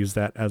going to kind of use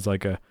that as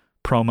like a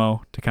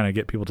promo to kind of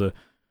get people to,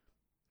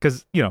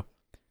 because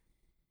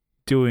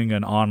doing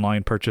an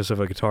online purchase of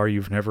a guitar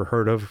you've never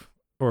heard of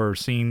or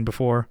seen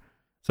before,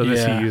 so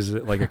this he uses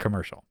it like a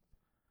commercial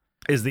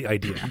is the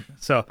idea.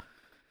 So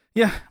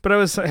yeah, but I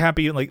was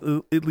happy, like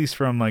at least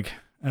from like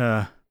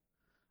I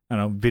don't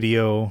know,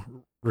 video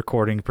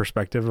recording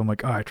perspective. I'm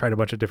like, I tried a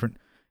bunch of different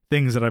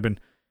things that I've been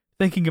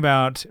thinking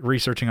about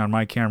researching on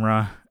my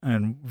camera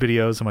and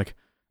videos. I'm like,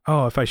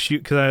 if I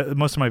shoot, because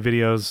most of my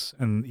videos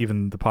and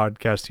even the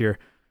podcast here,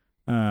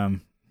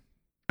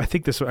 I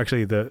think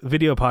the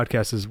video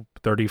podcast is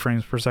 30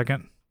 frames per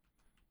second,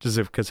 just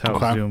because how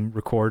Zoom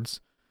records.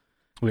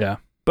 Yeah.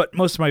 But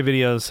most of my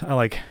videos, I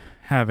like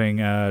having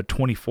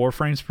 24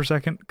 frames per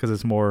second because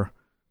it's more,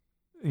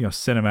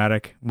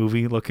 cinematic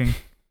movie looking.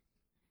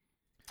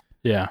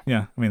 Yeah.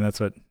 Yeah. I mean, that's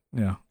what,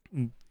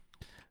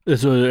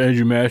 That's what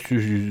Andrew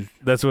Masters uses.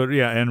 That's what,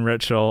 and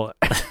Rhett Shull.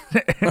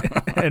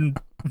 And,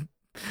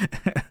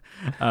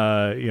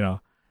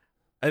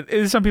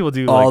 some people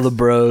do all the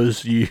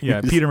bros.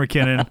 Yeah, Peter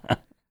McKinnon.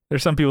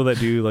 There's some people that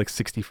do like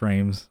 60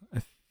 frames.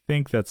 I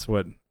think that's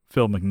what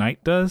Phil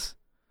McKnight does.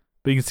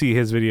 But you can see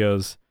his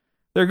videos.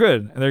 They're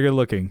good and they're good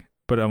looking.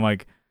 But I'm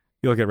like,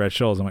 you look at Red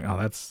Shoals, I'm like, oh,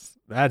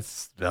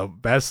 that's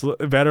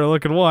the better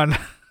looking one.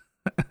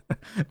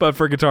 But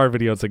for guitar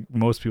video, it's like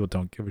most people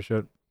don't give a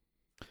shit.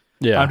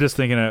 Yeah. I'm just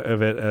thinking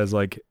of it as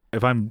like,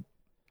 if I'm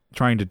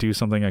trying to do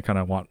something, I kind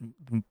of want,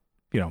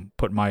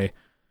 put my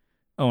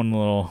own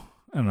little,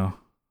 I don't know,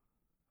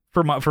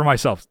 for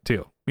myself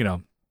too.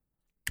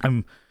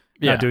 I'm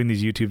not doing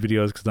these YouTube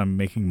videos because I'm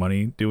making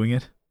money doing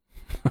it.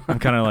 I'm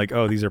kind of like,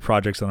 oh, these are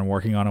projects that I'm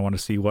working on. I want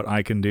to see what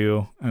I can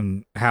do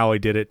and how I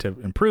did it to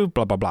improve,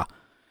 blah, blah, blah.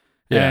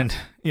 Yeah. And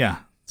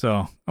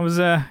so I was,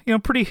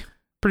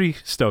 pretty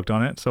stoked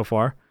on it so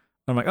far.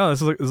 I'm like, oh,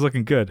 this is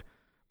looking good.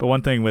 But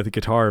one thing with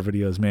guitar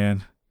videos,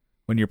 man,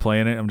 when you're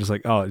playing it, I'm just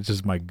like, oh, it's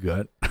just my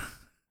gut.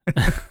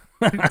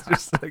 It's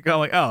just like, I'm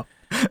like, oh,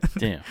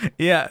 damn.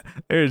 Yeah,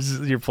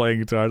 you're playing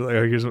guitar. Like,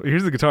 oh,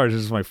 here's the guitar. It's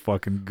just my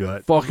fucking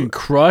gut. Fucking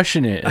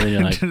crushing it. And then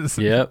you're like, Just-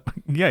 yep.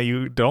 Yeah,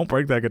 you don't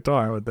break that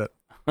guitar with that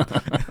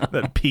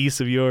that piece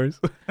of yours.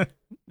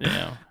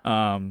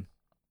 Yeah.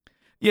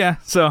 Yeah.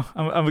 So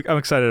I'm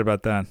excited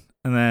about that.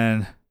 And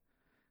then,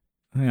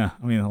 yeah,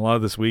 I mean, a lot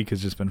of this week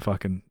has just been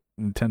fucking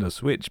Nintendo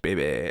Switch,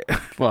 baby.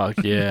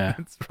 Fuck yeah.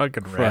 It's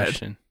fucking rad.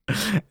 Crushing.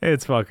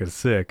 It's fucking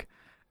sick.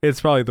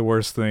 It's probably the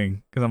worst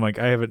thing because I'm like,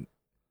 I haven't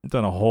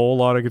done a whole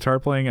lot of guitar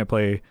playing. I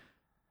played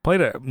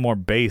more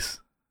bass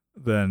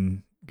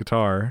than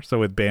guitar. So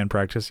with band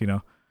practice,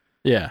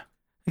 Yeah.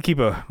 we keep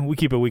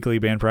a weekly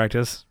band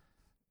practice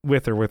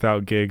with or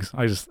without gigs.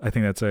 I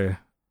think that's a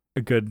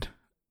good,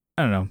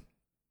 I don't know,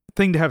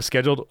 thing to have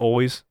scheduled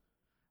always.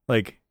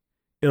 Like,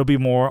 it'll be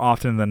more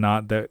often than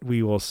not that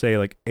we will say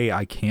like, hey,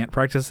 I can't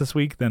practice this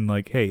week, than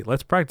like, hey,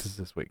 let's practice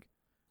this week.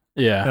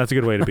 Yeah. That's a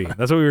good way to be.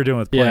 That's what we were doing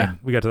with playing. Yeah.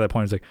 We got to that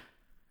point. It's like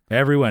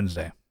every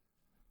Wednesday.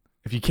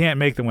 If you can't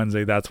make the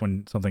Wednesday, that's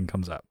when something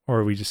comes up,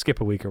 or we just skip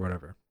a week or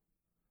whatever.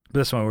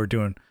 This one we're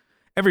doing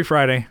every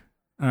Friday.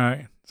 All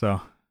right.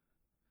 So,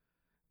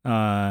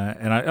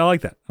 and I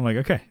like that. I'm like,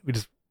 okay, we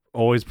just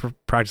always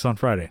practice on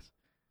Fridays.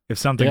 If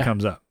something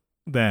comes up,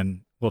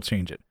 then we'll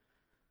change it.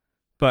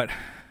 But,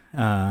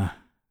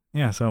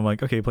 yeah. So I'm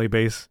like, okay, play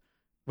bass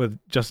with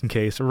just in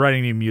case. We're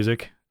writing new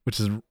music, which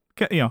is,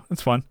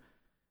 it's fun.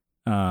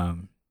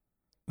 Some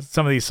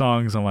of these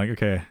songs, I'm like,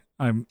 okay,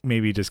 I'm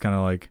maybe just kind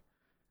of like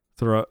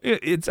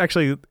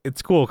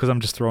it's cool because I'm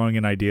just throwing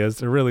in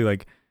ideas. It really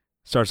like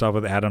starts off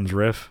with Adam's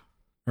riff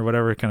or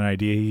whatever kind of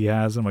idea he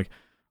has. I'm like,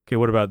 okay,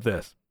 what about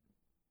this?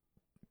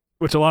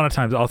 Which a lot of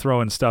times I'll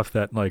throw in stuff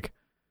that like,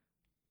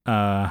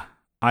 I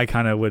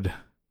kind of would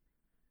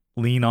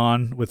lean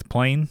on with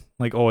playing,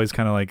 like always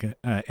kind of like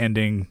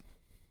ending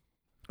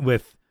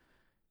with,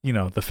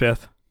 the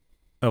fifth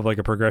of like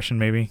a progression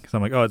maybe. Cause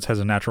I'm like, oh, it has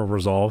a natural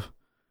resolve.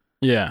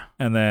 Yeah.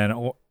 And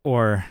then,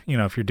 or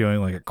if you're doing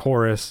like a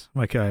chorus,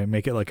 like I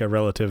make it like a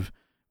relative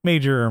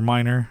major or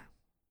minor.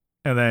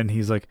 And then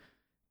he's like,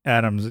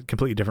 Adam's a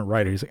completely different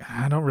writer. He's like,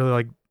 I don't really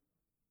like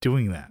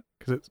doing that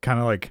because it's kind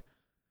of like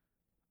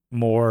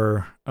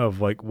more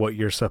of like what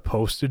you're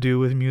supposed to do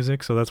with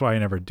music. So that's why I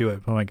never do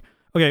it. But I'm like,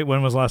 okay,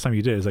 when was the last time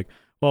you did it? He's like,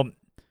 well,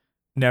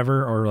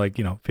 never, or like,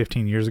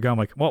 15 years ago. I'm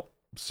like, well,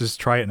 let's just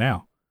try it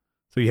now.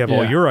 So you have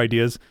all your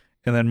ideas.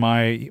 And then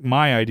my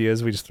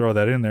ideas, we just throw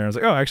that in there. I was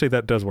like, oh, actually,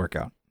 that does work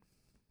out.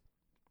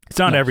 It's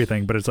not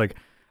everything, but it's like,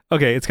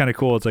 okay, it's kind of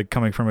cool. It's like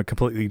coming from a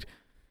completely,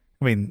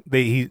 I mean,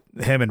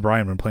 him and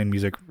Brian have been playing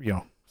music,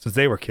 since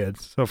they were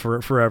kids, so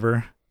for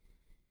forever.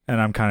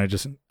 And I'm kind of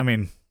just,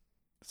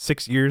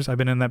 6 years I've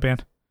been in that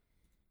band.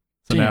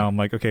 So now I'm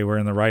like, okay, we're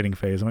in the writing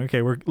phase. I'm like,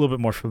 okay, we're a little bit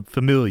more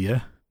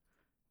familiar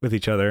with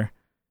each other.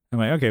 I'm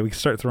like, okay, we can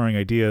start throwing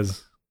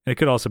ideas. And it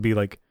could also be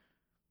like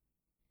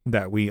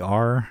that we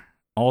are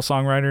all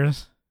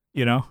songwriters,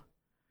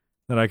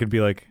 that I could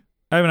be like,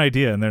 I have an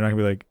idea, and they're not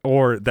gonna be like,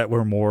 or that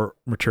we're more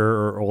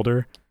mature or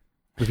older.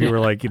 If you were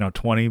like,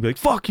 20, be like,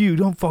 fuck you,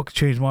 don't fucking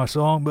change my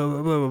song, blah,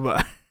 blah, blah, blah,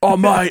 blah. Oh,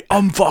 mate,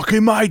 I'm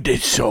fucking made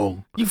this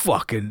song. You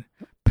fucking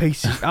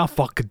pieces, I'll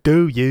fucking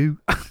do you.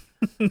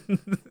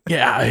 Get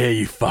out of here,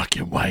 you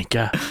fucking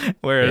wanker.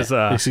 Whereas,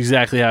 that's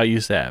exactly how it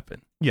used to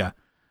happen. Yeah.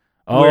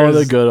 Oh,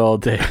 the good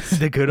old days.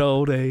 The good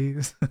old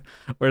days.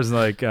 Whereas,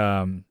 like,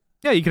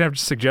 you can have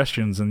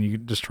suggestions and you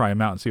can just try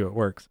them out and see what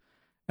works.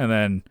 And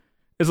then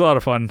it's a lot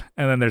of fun.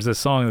 And then there's this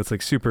song that's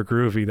like super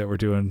groovy that we're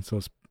doing. So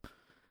it's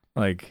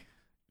like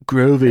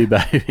groovy,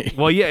 baby.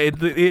 Well, yeah,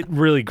 it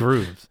really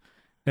grooves.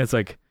 And it's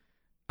like,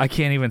 I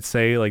can't even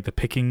say like the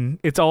picking.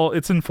 It's in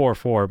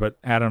 4/4, but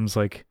Adam's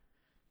like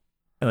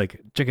I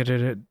can't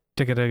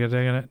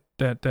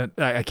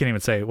even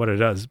say what it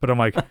does. But I'm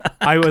like,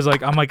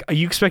 I'm like,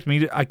 you expect me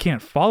to? I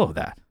can't follow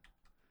that.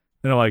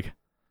 And I'm like,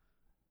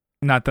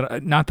 not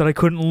that I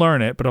couldn't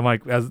learn it, but I'm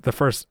like, as the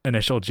first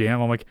initial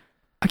jam, I'm like,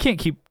 I can't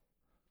keep,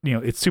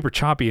 it's super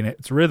choppy and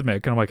it's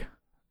rhythmic, and I'm like,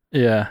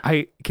 yeah,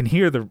 I can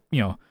hear the,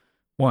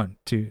 1,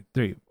 2,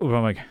 3. But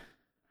I'm like,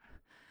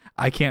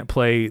 I can't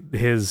play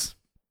his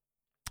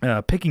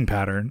picking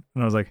pattern,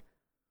 and I was like,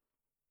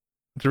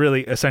 it's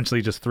really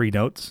essentially just 3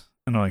 notes,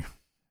 and I'm like,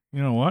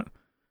 you know what?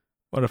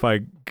 What if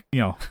I,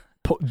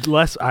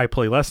 I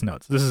play less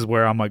notes. This is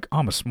where I'm like,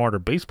 I'm a smarter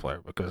bass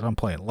player because I'm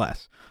playing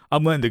less.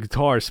 I'm letting the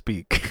guitar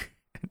speak.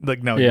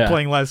 Like, no, you're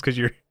playing less because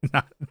you're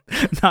not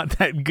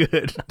that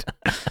good.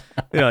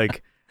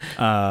 Like,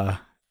 I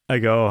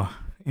go,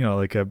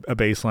 like a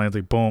bass line,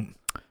 like boom,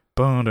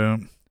 boom,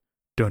 dun,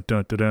 dun,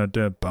 dun, dun,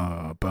 dun,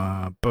 ba,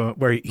 ba, ba,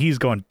 where he's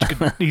going,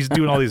 he's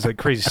doing all these like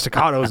crazy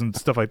staccatos and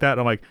stuff like that.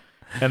 And I'm like,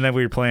 and then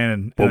we were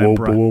playing, and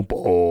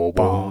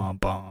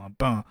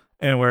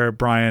where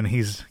Brian,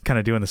 he's kind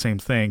of doing the same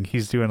thing.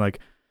 He's doing like,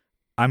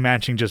 I'm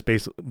matching just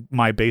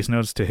my bass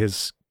notes to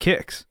his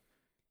kicks.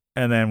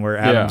 And then where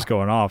Adam's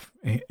going off,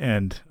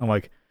 and I'm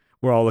like,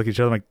 we're all looking at each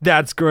other, I'm like,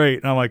 that's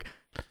great. And I'm like,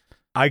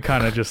 I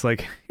kind of just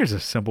like, here's a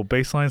simple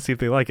bass line, see if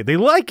they like it. They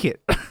like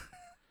it.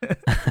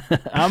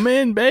 I'm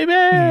in, baby.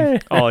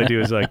 All I do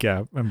is like,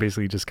 I'm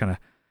basically just kind of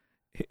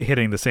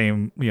hitting the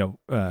same,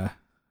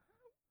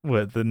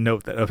 with the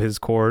note of his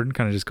chord,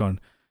 kind of just going,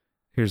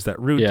 here's that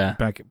root,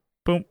 back,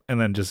 boom, and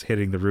then just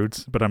hitting the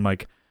roots. But I'm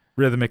like,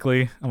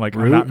 rhythmically, I'm like,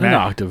 root and an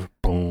octave,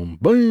 boom,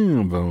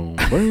 boom, boom,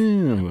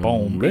 boom,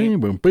 boom, boom, boom.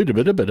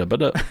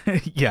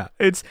 Yeah,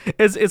 it's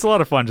a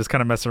lot of fun just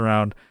kind of messing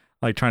around,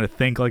 like trying to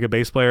think like a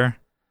bass player,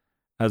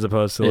 as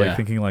opposed to like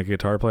thinking like a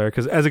guitar player.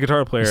 Because as a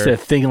guitar player, instead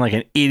of thinking like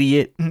an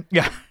idiot,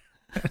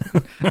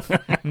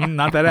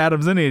 not that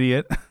Adam's an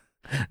idiot.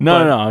 No,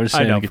 I'm just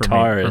saying a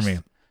guitarist. For me.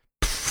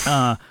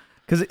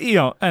 Because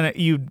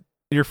and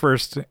your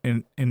first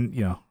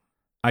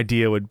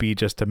idea would be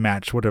just to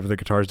match whatever the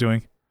guitar's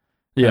doing.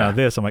 Yeah,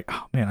 this I'm like,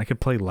 oh man, I could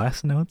play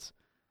less notes,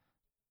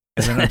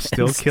 and then I'm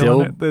still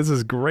killing it. This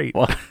is great,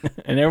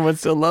 and everyone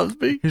still loves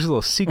me. Here's a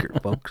little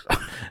secret, folks.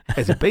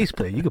 As a bass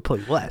player, you can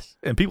play less,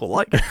 and people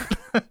like it.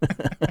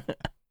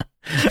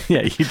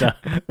 Yeah, you don't.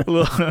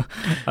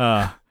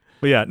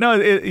 But yeah, no,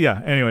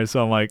 Anyway,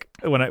 so I'm like,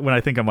 when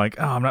I think I'm like,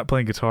 oh, I'm not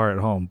playing guitar at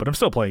home, but I'm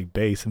still playing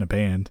bass in a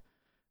band,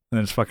 and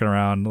then just fucking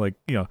around. Like,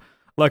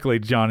 luckily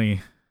Johnny,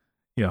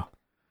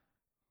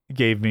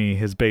 gave me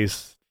his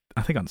bass,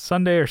 I think on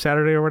Sunday or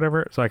Saturday or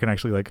whatever, so I can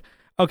actually like,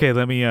 okay,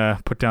 let me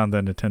put down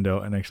the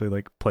Nintendo and actually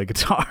like play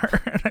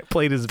guitar. And I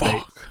played his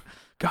bass.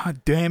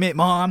 God damn it,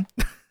 Mom.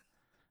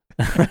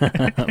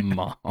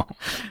 Mom.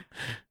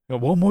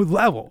 One more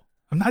level.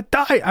 I'm not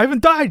died. I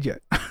haven't died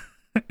yet.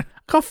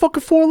 Got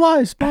fucking 4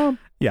 lives, Mom.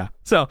 Yeah.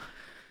 So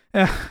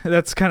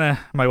that's kind of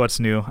my what's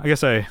new. I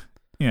guess my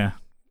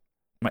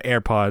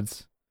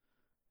AirPods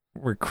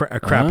were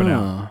crapping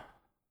out.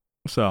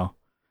 So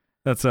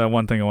that's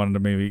one thing I wanted to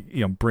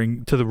maybe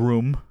bring to the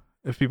room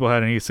if people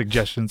had any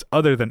suggestions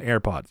other than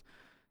AirPods.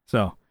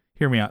 So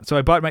hear me out. So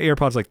I bought my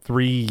AirPods like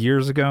 3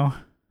 years ago.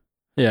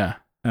 Yeah.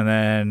 And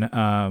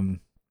then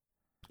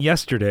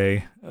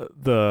yesterday,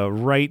 the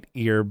right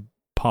ear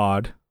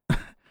pod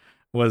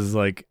was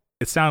like,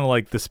 it sounded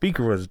like the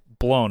speaker was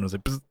blown. It was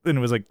like, and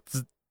it was like,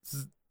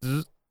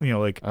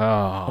 like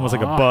almost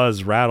like a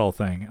buzz rattle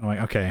thing. I'm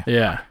like, okay.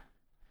 Yeah.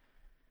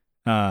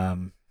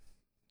 And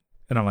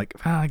I'm like,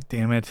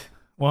 damn it.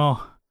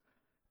 Well,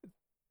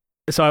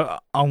 so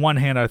on one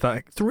hand, I thought,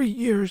 like, 3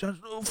 years, that's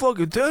no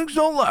fucking things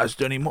don't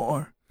last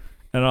anymore.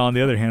 And on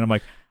the other hand, I'm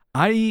like,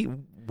 I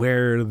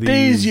wear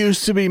these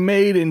used to be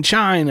made in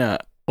China.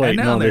 Wait,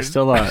 no, they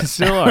still are.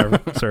 Still are,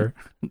 sir.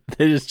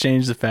 They just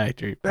changed the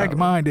factory. Back in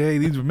my day,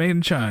 these were made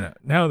in China.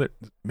 Now they're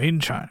made in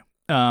China.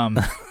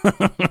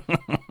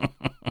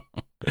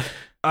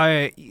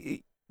 I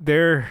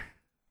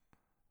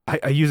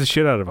use the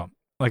shit out of them.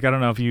 Like, I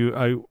don't know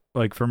if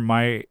like for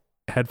my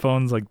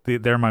headphones, like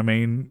they're my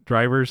main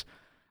drivers.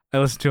 I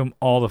listen to them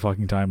all the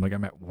fucking time. Like,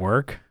 I'm at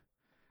work,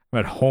 I'm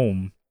at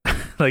home.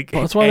 Like,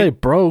 that's why they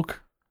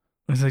broke.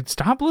 I was like,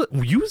 stop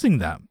using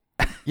them.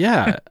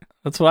 Yeah,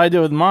 that's what I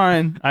do with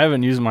mine. I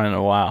haven't used mine in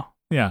a while.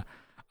 Yeah,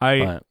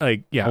 I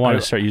want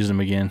to start using them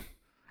again.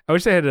 I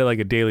wish I had like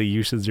a daily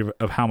usage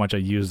of how much I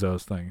use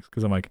those things,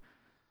 because I'm like,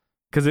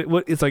 because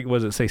it's like,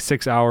 was it say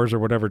 6 hours or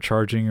whatever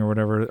charging or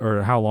whatever,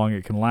 or how long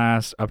it can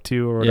last up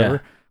to or whatever.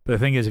 Yeah. But the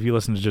thing is, if you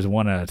listen to just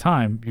one at a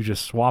time, you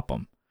just swap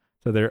them,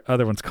 so their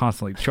other one's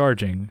constantly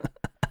charging,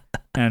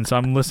 and so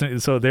I'm listening,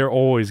 so they're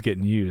always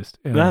getting used.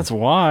 That's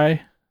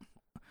why.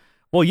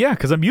 Well, yeah,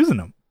 because I'm using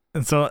them,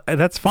 and so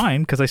that's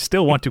fine, because I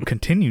still want to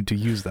continue to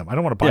use them. I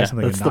don't want to buy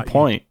something. That's the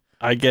point.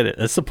 I get it.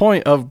 That's the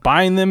point of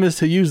buying them, is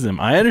to use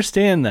them. I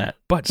understand that.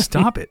 But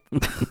stop it.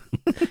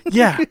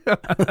 Yeah.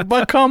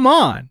 But come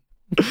on.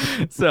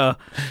 So,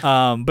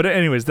 but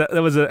anyways, that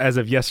was as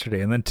of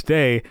yesterday. And then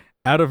today,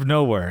 out of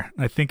nowhere,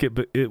 I think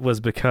it was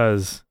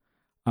because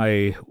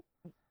I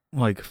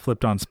like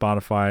flipped on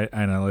Spotify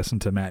and I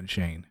listened to Matt and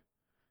Shane,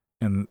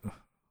 and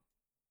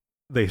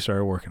they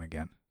started working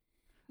again.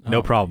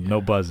 No problem. Yeah.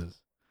 No buzzes.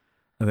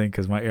 I think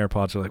because my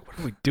AirPods are like, what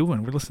are we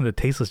doing? We're listening to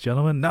Tasteless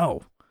Gentlemen?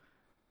 No.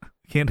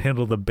 Can't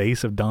handle the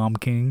bass of Dom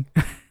King.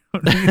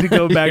 We need to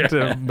go back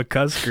to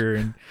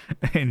McCusker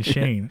and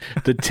Shane.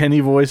 The tinny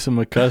voice of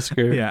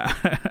McCusker. Yeah.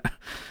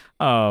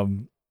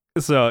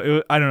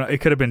 So I don't know. It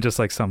could have been just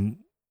like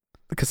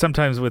because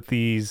sometimes with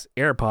these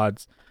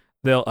AirPods,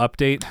 they'll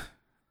update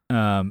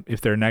if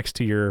they're next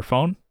to your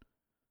phone,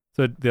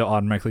 so they'll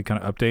automatically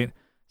kind of update.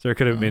 So there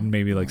could have been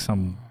maybe like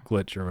some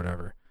glitch or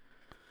whatever.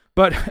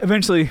 But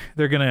eventually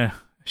they're gonna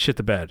shit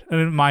the bed.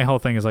 And my whole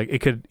thing is like, it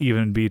could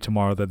even be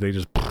tomorrow that they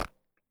just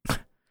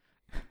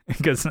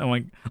because I'm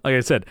like I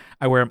said,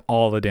 I wear them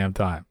all the damn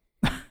time.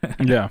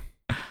 Yeah.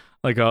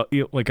 Like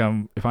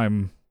if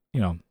I'm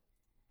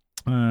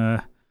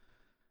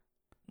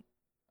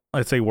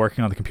let's say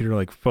working on the computer,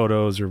 like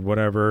photos or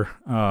whatever,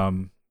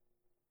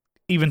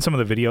 even some of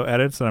the video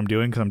edits that I'm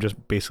doing, because I'm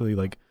just basically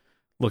like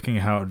looking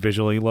at how it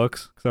visually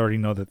looks, because I already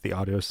know that the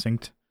audio is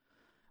synced.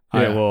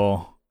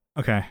 Yeah.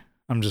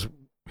 I'm just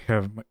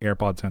have my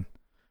AirPods in.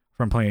 If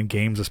I'm playing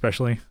games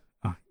especially,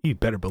 you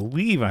better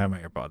believe I have my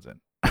AirPods in.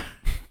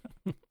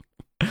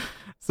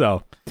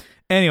 So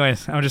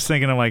anyways, I'm just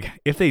thinking, I'm like,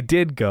 if they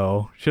did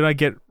go, should I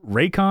get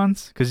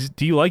Raycons? Because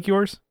do you like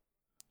yours?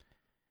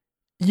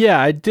 Yeah,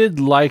 I did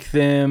like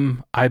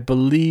them. I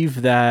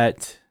believe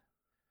that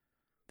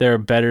they're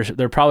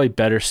probably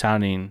better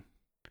sounding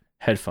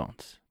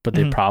headphones, but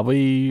they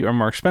probably are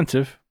more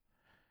expensive,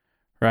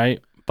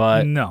 right?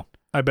 But no,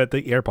 I bet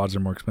the AirPods are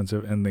more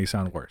expensive and they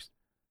sound worse.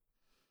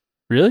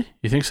 Really?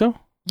 You think so?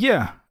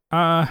 Yeah.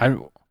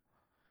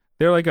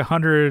 They're like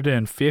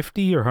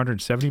 $150 or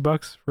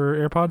 $170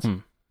 for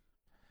AirPods.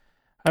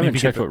 I haven't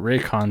checked what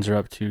Raycons are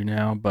up to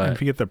now, but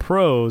if you get the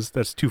Pros,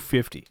 that's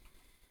 $250.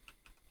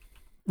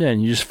 Yeah,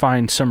 and you just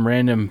find some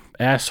random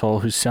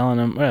asshole who's selling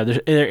them. Yeah,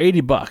 they're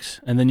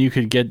 $80, and then you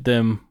could get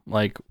them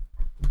like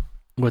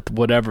with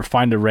whatever.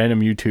 Find a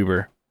random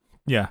YouTuber,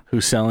 yeah,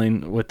 who's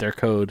selling with their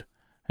code,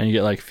 and you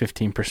get like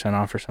 15%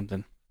 off or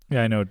something.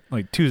 Yeah, I know.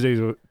 Like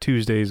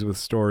Tuesdays with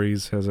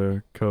Stories has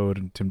a code,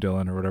 and Tim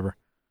Dillon or whatever.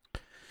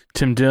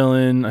 Tim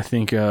Dillon, I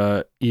think.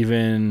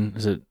 Even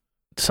is it?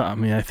 I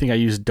mean, I think I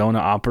used Donut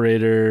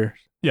Operator.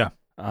 Yeah.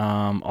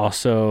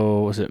 Also,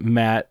 was it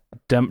Matt?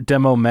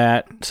 Demo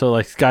Matt. So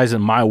like guys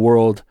in my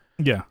world,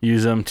 yeah,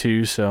 use them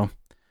too. So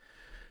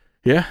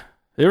yeah,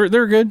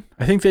 they're good.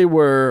 I think they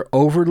were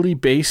overly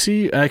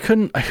bassy,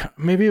 and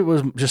maybe it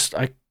was just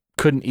I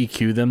couldn't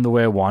EQ them the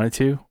way I wanted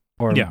to,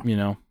 or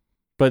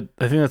But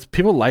I think that's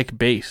people like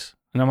bass,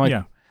 and I'm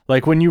like,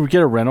 like when you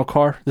get a rental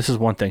car. This is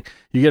one thing: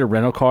 you get a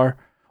rental car,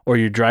 or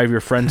you drive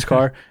your friend's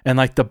car, and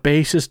like the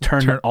bass is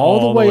turned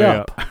all the way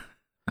up.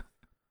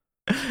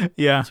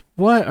 Yeah.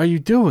 What are you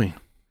doing?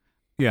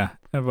 Yeah.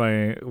 At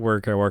my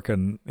work, I work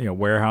in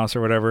warehouse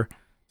or whatever.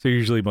 So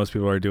usually most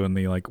people are doing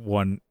the like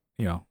one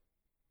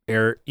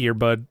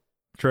earbud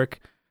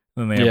trick,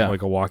 and then they have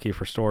like a walkie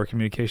for store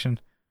communication.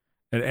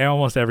 And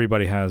almost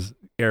everybody has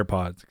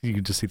AirPods. You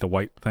can just see the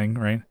white thing,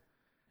 right?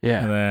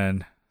 Yeah. And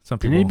then some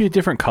people they need to be a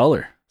different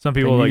color. Some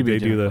people they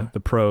do the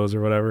Pros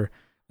or whatever.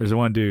 There's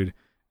one dude.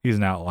 He's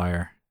an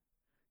outlier.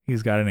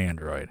 He's got an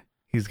Android.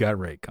 He's got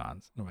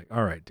Raycons. I'm like,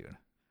 all right, dude.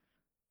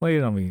 Lay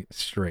it on me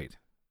straight.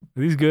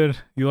 Are these good?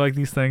 You like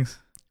these things?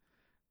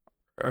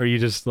 Or are you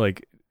just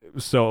like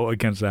so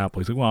against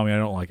Apple? He's like, well, I mean, I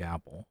don't like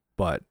Apple,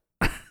 but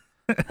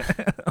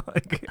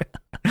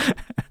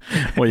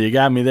well, you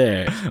got me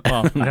there.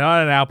 Well, I'm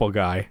not an Apple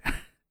guy,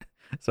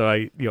 so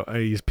I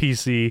use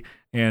PC,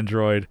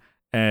 Android,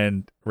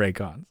 and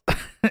Raycons.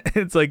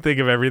 It's like think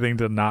of everything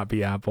to not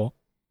be Apple.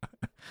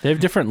 They have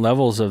different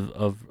levels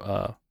of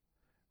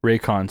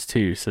Raycons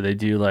too. So they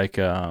do like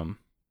they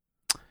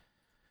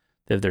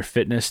have their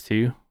fitness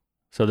too.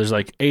 So there's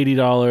like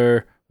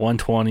 $80,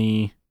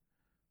 $120.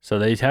 So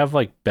they have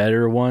like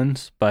better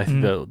ones, but I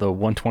think the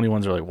 $120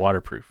 ones are like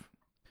waterproof.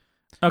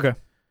 Okay.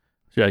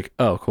 So you're like,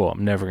 oh, cool.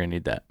 I'm never gonna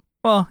need that.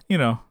 Well,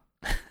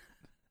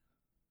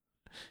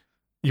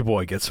 your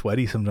boy gets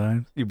sweaty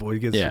sometimes. Your boy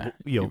gets in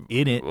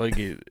it.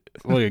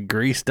 Like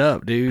greased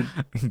up, dude.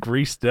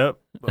 Greased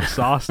up,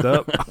 sauced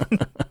up.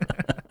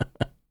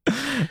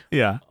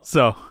 Yeah.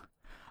 So,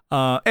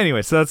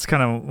 anyway, so that's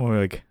kind of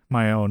like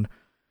my own.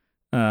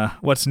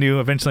 What's new?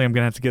 Eventually, I'm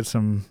gonna have to get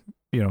some,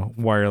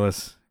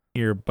 wireless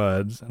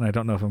earbuds, and I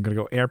don't know if I'm gonna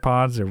go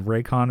AirPods or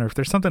Raycon or if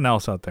there's something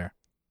else out there.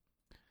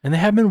 And they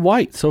have them in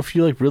white, so if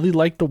you like really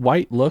like the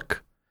white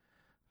look,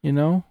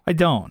 I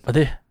don't. But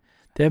they have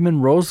them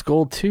in rose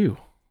gold too.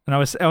 And I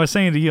was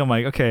saying to you, I'm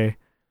like, okay,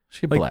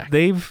 black.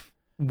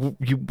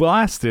 You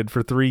blasted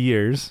for 3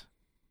 years,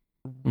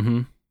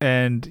 and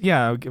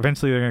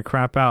eventually they're gonna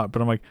crap out.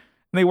 But I'm like,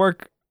 they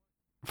work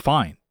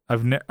fine.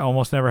 I've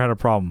almost never had a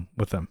problem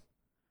with them.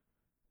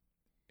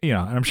 And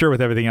I'm sure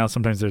with everything else,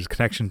 sometimes there's a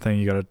connection thing.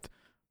 You gotta,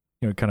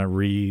 kind of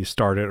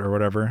restart it or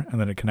whatever,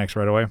 and then it connects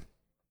right away.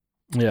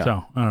 Yeah.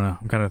 So I don't know.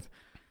 I'm kind of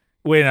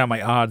weighing out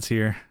my odds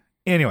here.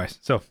 Anyways,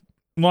 so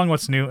long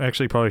what's new.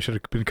 Actually, probably should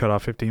have been cut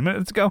off 15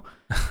 minutes ago.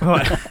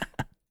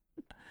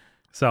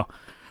 So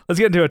let's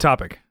get into a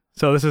topic.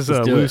 So this is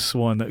a loose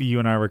one that you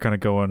and I were kind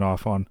of going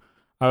off on.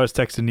 I was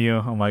texting you.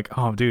 I'm like,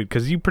 oh, dude,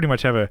 because you pretty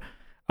much have a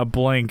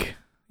blank,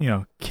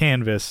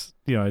 canvas,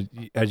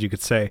 as you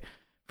could say,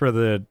 for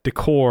the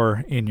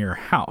decor in your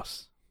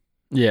house.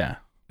 Yeah.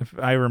 If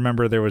I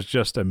remember, there was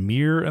just a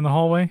mirror in the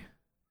hallway,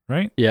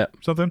 right? Yeah.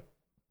 Something.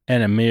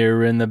 And a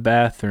mirror in the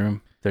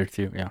bathroom there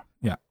too. Yeah.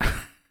 Yeah.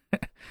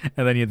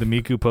 And then you had the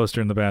Miku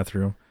poster in the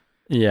bathroom.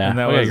 Yeah. And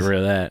that was get rid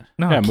of that.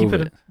 No, keep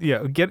it.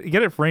 Yeah. Get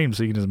it framed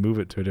so you can just move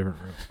it to a different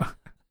room.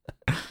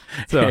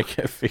 So I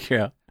can't figure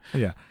out.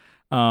 Yeah.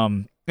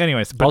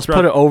 Anyways, I'll just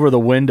put it over the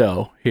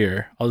window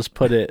here. I'll just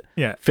put it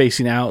Yeah.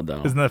 facing out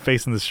though. Isn't that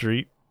facing the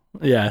street?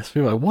 Yeah, so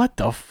people are like, what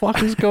the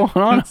fuck is going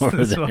on over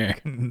This there?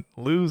 fucking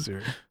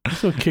loser.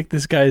 Let's go kick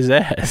this guy's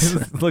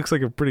ass. Looks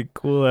like a pretty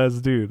cool ass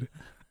dude.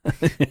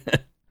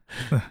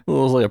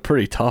 Looks like a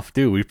pretty tough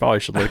dude. We probably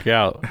should look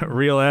out.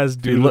 Real ass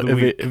If he,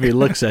 dude. if he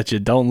looks at you,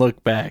 don't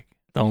look back.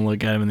 Don't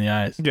look at him in the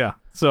eyes. Yeah.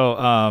 So,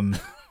 I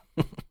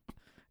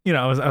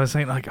was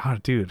saying like, oh,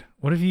 dude,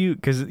 what if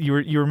because you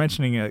were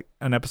mentioning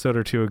an episode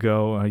or two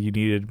ago, you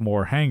needed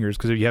more hangers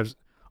because you have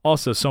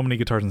also so many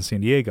guitars in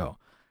San Diego,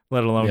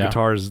 let alone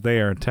guitars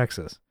there in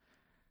Texas.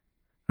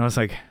 And I was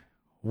like,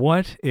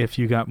 what if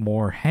you got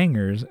more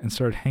hangers and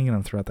started hanging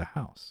them throughout the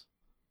house?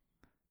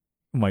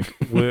 I'm like,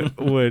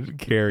 would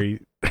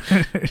Carrie?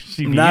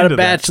 She be not into a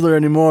bachelor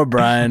anymore,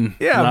 Brian.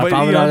 Yeah, but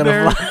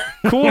they're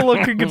cool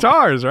looking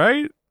guitars,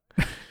 right?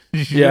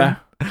 Yeah.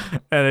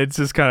 And it's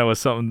just kind of was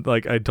something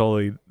like I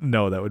totally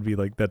know that would be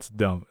like, that's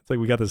dumb. It's like,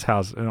 we got this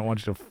house and I don't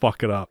want you to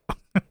fuck it up.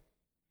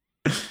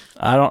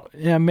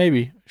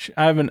 Maybe.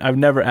 I've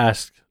never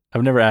asked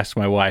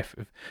my wife,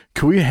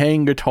 can we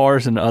hang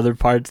guitars in other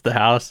parts of the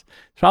house?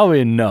 It's probably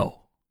a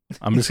no.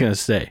 I'm just going to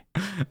say.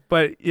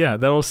 But yeah,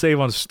 that'll save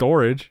on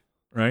storage,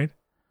 right?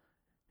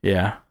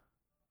 Yeah.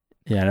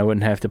 Yeah, and I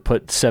wouldn't have to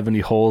put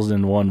 70 holes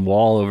in one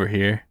wall over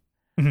here.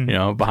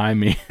 Behind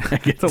me. I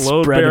get to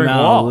spread them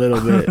out wall. a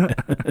little bit.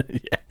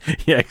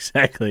 yeah,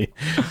 exactly.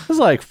 There's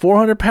like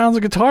 400 pounds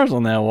of guitars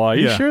on that wall.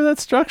 You sure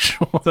that's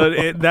structural?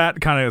 So that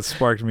kind of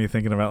sparked me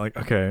thinking about like,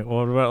 okay,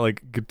 well, what about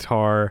like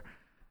guitar,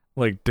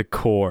 like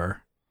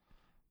decor?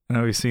 I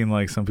know we've seen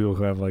like some people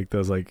who have like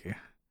those like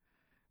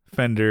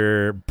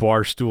Fender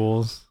bar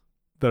stools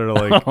that are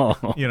like,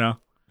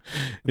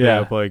 they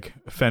have like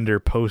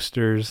Fender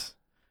posters,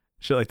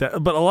 shit like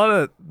that. But a lot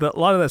of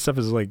that stuff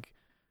is like,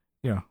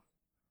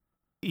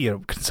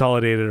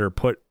 consolidated or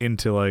put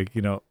into like,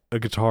 a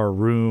guitar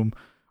room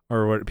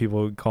or what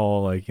people would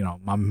call like,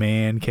 my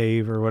man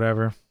cave or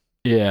whatever.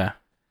 Yeah.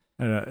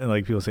 And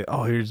like people say,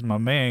 oh, here's my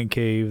man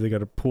cave. They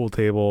got a pool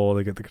table.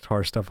 They got the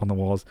guitar stuff on the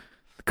walls,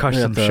 the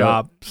custom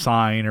shop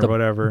sign or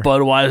whatever.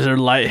 Budweiser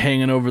light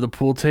hanging over the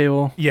pool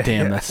table. Yeah.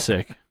 Damn, that's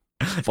sick.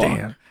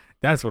 Damn.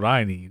 That's what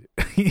I need.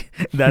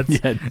 That's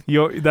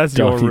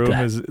your room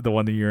is the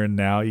one that you're in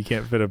now. You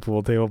can't fit a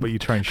pool table, but you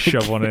try and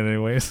shove one in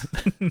anyways.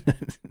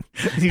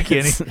 You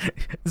can't.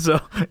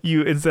 So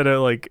you instead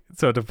of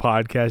to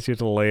podcast, you have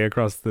to lay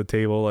across the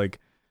table like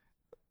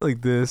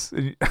this.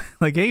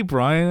 Like, hey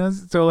Brian,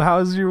 so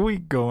how's your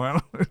week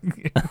going?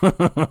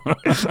 I'm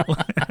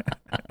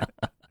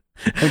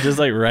just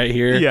like right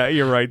here. Yeah,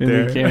 you're right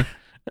there.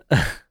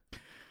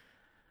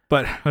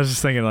 But I was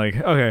just thinking like,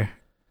 okay.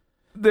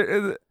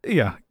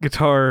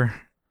 Guitar.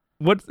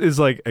 What is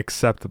like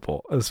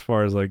acceptable as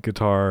far as like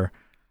guitar,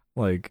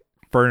 like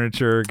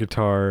furniture,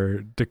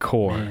 guitar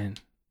decor? Man.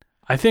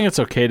 I think it's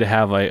okay to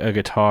have like a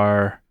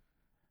guitar.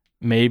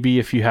 Maybe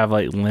if you have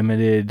like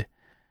limited,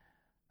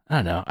 I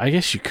don't know. I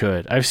guess you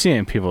could. I've seen it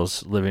in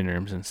people's living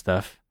rooms and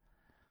stuff,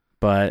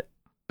 but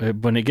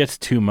when it gets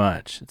too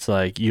much, it's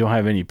like you don't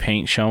have any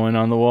paint showing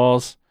on the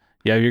walls.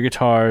 You have your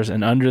guitars,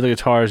 and under the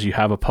guitars you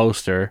have a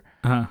poster.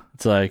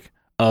 It's like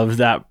of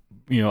that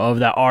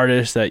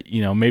artist that,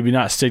 maybe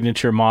not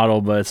signature model,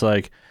 but it's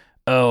like,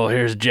 oh,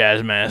 here's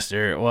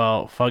Jazzmaster.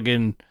 Well,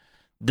 fucking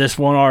this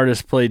one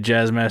artist played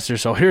Jazzmaster,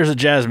 so here's a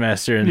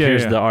Jazzmaster, and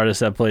here's the artist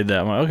that played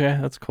that. I'm like, okay,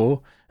 that's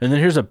cool. And then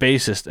here's a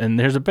bassist, and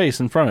there's a bass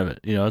in front of it.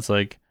 It's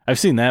like, I've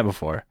seen that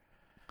before.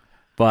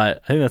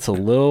 But I think that's a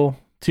little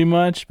too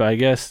much, but I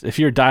guess if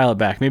you dial it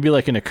back, maybe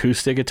like an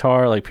acoustic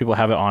guitar, like people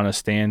have it on a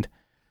stand,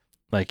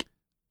 like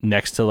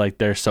next to like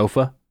their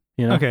sofa,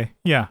 Okay,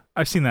 yeah,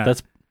 I've seen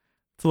that.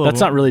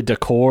 That's not really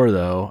decor,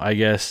 though, I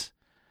guess.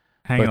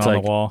 Hanging on the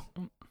wall.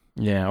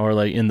 Yeah, or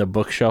like in the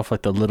bookshelf,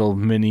 like the little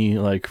mini,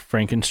 like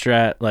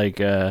Frankenstrat, like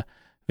Van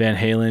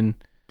Halen.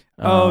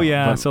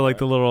 So like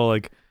the little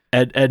like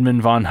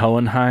Edmund von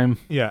Hohenheim.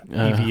 Yeah,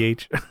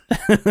 EVH.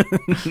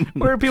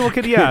 Where people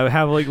could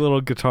have like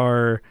little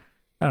guitar,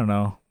 I don't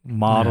know,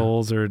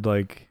 models or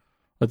like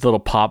the little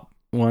pop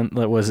one.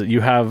 That was it. You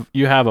have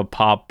a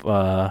pop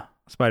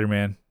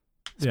Spider-Man.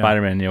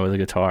 With a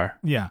guitar.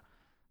 Yeah.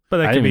 But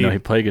that I didn't even know he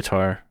played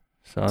guitar.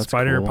 So that's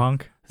Spider cool.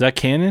 Punk. Is that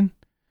canon?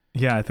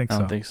 Yeah, I think so. I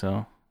don't think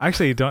so. I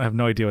actually have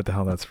no idea what the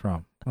hell that's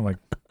from. I'm like,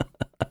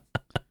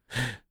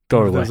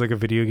 Doorway. There's like a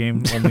video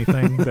game only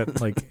thing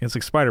that like it's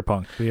like Spider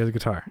Punk, but he has a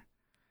guitar.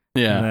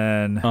 Yeah.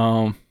 And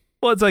then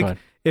it's like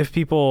if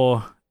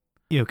people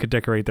could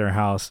decorate their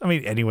house. I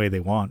mean, any way they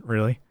want,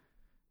 really.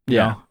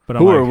 Yeah. But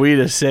who are we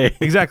to say?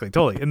 Exactly,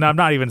 totally. And I'm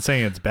not even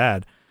saying it's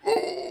bad.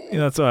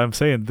 That's what I'm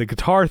saying. The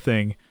guitar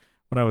thing,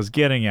 what I was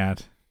getting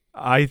at.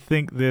 I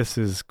think this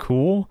is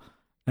cool,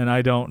 and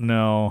I don't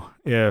know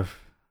if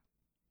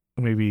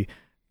maybe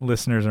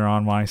listeners are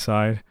on my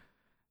side.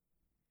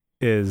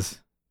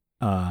 Is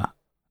the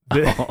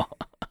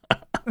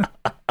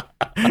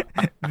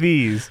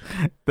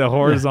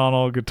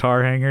horizontal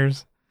guitar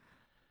hangers?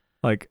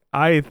 Like,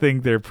 I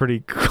think they're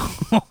pretty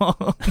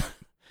cool.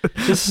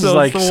 This is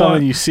like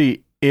something you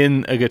see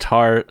in a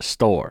guitar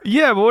store.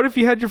 Yeah, but what if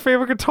you had your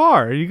favorite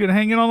guitar? You could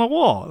hang it on the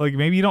wall. Like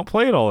maybe you don't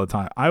play it all the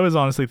time. I was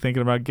honestly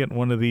thinking about getting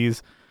one of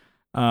these.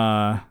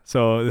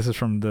 So this is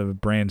from the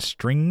brand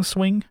String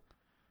Swing.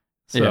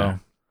 So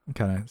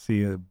kind of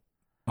see a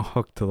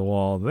hook to the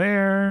wall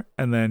there,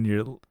 and then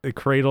you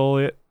cradle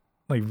it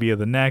like via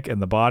the neck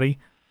and the body,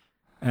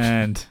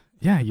 and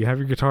yeah, you have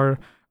your guitar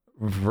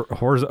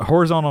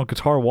horizontal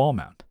guitar wall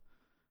mount,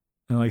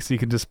 and like so you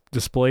can just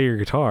display your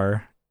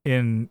guitar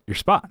in your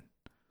spot.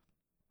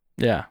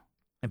 Yeah,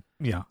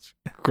 yeah,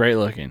 great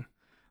looking.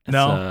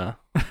 No,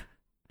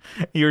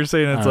 you were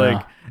saying it's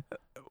like.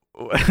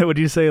 What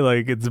do you say?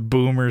 Like it's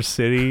Boomer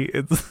City.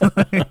 It's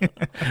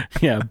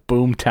yeah,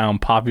 Boomtown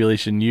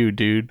population. You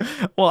dude.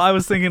 Well, I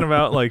was thinking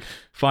about like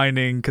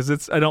finding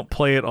because I don't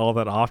play it all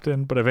that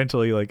often, but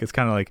eventually like it's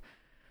kind of like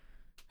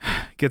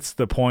gets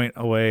the point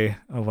away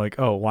of like,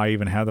 oh, why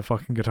even have the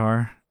fucking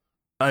guitar?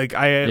 Like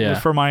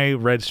for my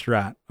red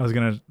Strat, I was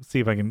gonna see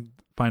if I can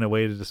find a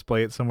way to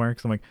display it somewhere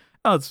because I'm like,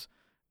 oh, it's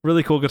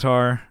really cool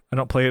guitar. I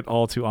don't play it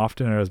all too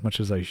often or as much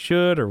as I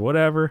should or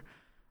whatever,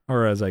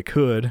 or as I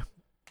could.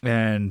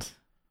 And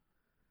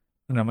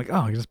I'm like,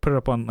 oh, I just put it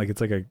up on like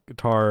it's like a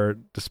guitar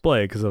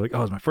display because I'm like,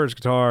 oh, it's my first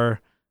guitar,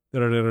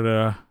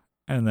 and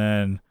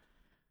then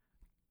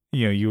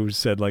you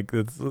said like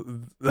it's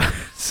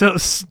so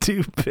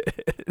stupid.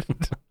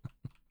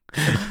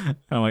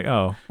 I'm like,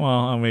 oh,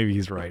 well, maybe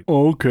he's right.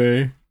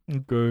 Okay.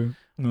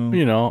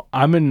 No.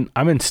 I'm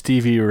in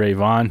Stevie Ray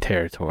Vaughan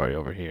territory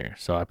over here,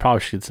 so I probably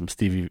should get some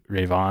Stevie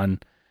Ray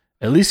Vaughan.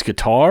 At least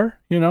guitar,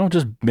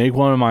 just make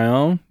one of my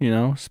own,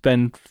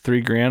 spend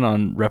 $3,000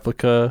 on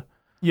replica.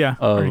 Yeah.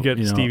 Or you get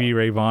Stevie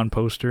Ray Vaughan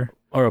poster.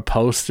 Or a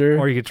poster.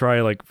 Or you could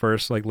try like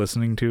first like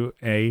listening to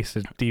a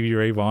Stevie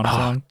Ray Vaughan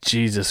song.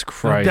 Jesus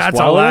Christ. That's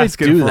all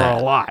asking for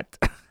a lot.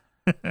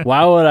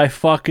 Why would I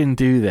fucking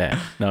do that?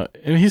 No,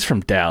 I mean, he's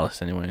from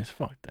Dallas anyways.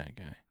 Fuck that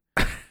guy.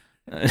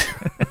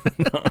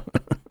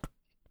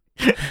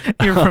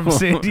 You're from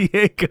San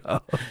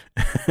Diego.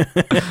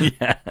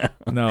 Yeah.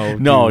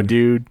 No,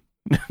 dude.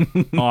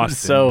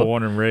 Austin,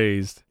 born and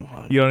raised.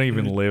 You don't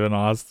even live in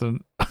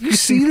Austin. You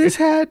see this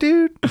hat,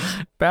 dude?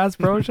 Bass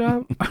Pro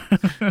Shop?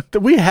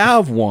 We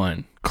have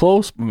one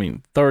close,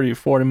 30,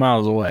 40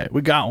 miles away.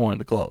 We got one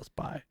close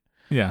by.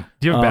 Yeah.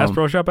 Do you have a Bass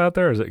Pro Shop out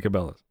there or is it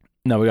Cabela's?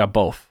 No, we got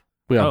both.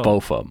 We got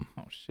both of them.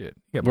 Oh, shit.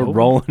 We're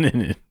rolling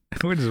in it.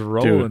 We're just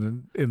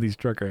rolling in these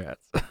trucker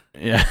hats.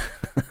 Yeah.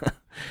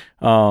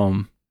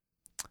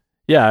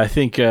 Yeah, I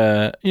think,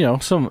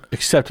 some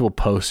acceptable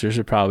posters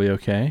are probably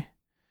okay.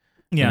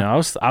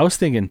 Yeah, I was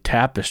thinking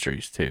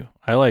tapestries too.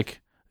 I like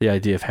the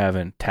idea of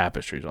having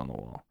tapestries on the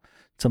wall.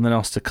 Something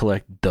else to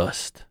collect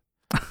dust.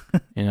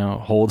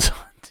 Holds on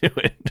to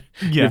it.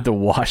 Yeah. You have to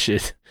wash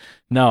it.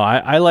 No,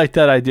 I like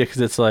that idea because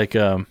it's like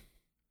I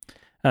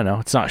don't know.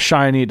 It's not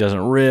shiny. It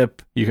doesn't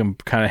rip. You can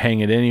kind of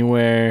hang it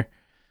anywhere.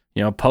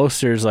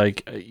 Posters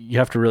like you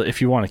have to really, if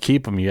you want to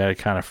keep them, you got to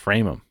kind of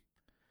frame them.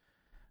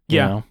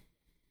 Yeah.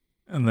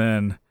 And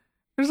then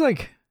there's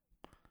like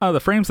the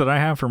frames that I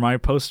have for my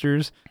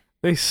posters.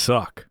 They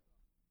suck.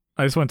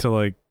 I just went to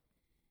like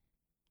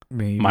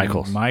maybe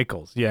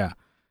Michael's, yeah,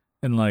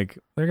 and like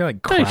they're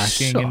like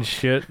cracking and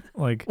shit.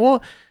 Like,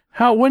 well,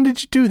 when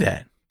did you do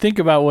that? Think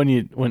about when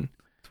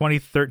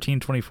 2013,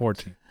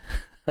 2014.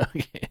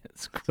 Okay,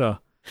 so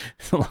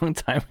it's a long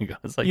time ago.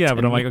 It's like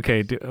but I'm like,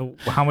 okay,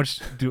 how much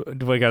do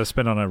I got to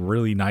spend on a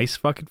really nice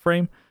fucking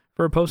frame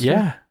for a poster?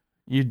 Yeah,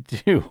 you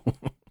do.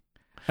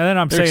 And then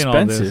They're saying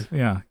expensive. all this,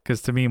 yeah,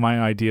 because to me,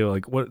 my idea,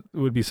 like, what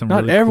would be some?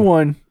 Not really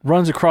everyone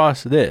runs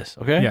across this,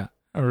 okay? Yeah,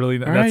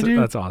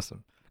 that's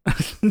awesome.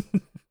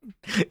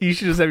 You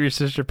should just have your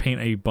sister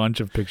paint a bunch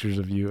of pictures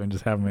of you and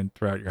just have them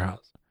throughout your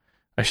house.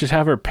 I should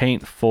have her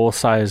paint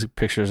full-size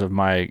pictures of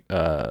my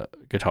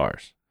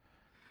guitars.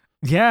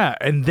 Yeah,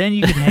 and then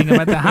you can hang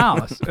them at the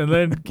house. And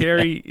then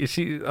Gary,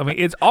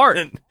 it's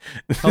art.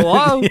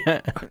 Hello?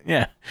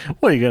 Yeah.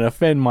 What, are you going to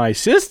offend my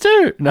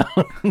sister? No.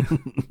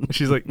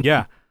 She's like,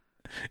 yeah.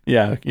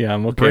 Yeah,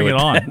 I'm okay. Bring it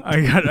on. That.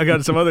 I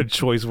got some other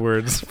choice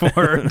words for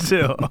her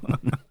too.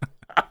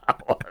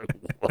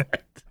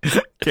 What?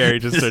 Carrie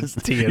just starts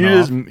teeing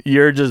off.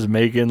 You're just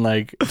making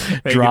like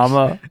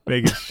drama,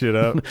 making shit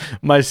up.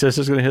 My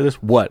sister's gonna hear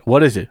this.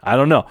 What is it? I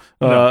don't know.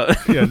 No.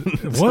 Yeah.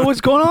 What's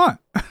going on?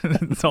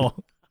 It's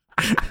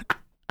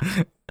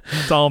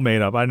all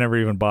made up. I never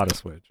even bought a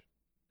Switch.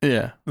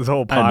 Yeah, this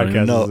whole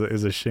podcast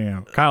is a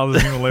sham. Kyle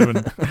doesn't even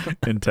live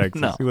in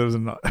Texas. No. He lives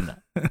in. No.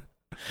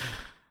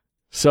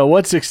 So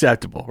what's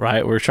acceptable,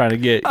 right? We're trying to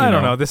get. I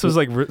don't know. This was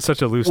like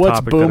such a loose what's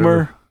topic.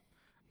 Boomer?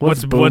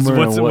 What's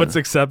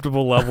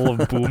acceptable level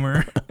of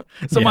boomer?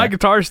 So my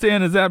guitar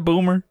stand, is that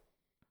boomer?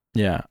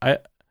 Yeah, I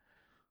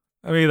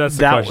mean that's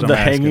the question. The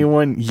I'm hanging asking.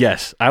 one,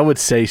 yes, I would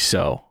say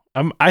so.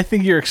 I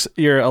think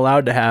you're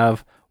allowed to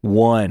have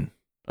one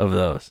of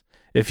those.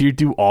 If you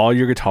do all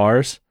your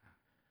guitars,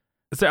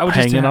 so I would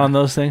hanging on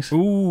those things.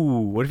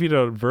 Ooh, what if you did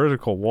a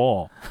vertical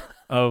wall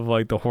of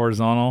like the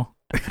horizontal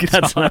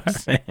guitar? That's what I'm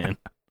saying.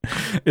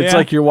 It's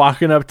like you're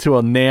walking up to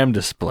a NAMM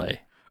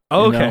display.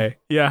 Okay.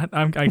 Yeah,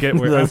 I get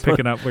where I'm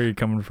picking up where you're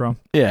coming from.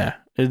 Yeah.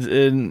 It's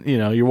in,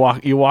 you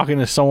walk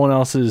into someone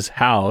else's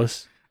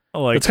house.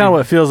 Like, it's kind of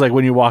what it feels like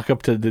when you walk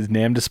up to the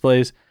NAMM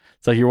displays.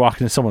 It's like you're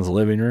walking into someone's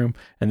living room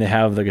and they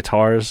have the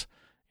guitars.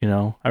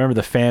 I remember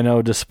the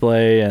Fano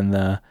display and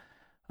the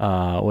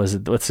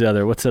what's the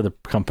other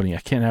company? I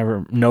can't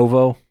remember.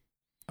 Novo.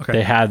 Okay.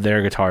 They had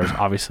their guitars.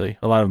 Obviously,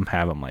 a lot of them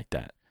have them like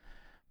that.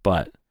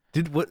 But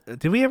did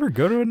we ever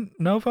go to a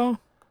Novo?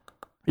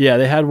 Yeah,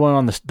 they had one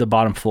on the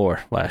bottom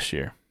floor last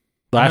year.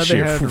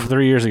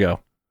 3 years ago.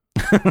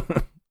 I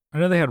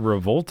know they had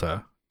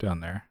Revolta down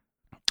there.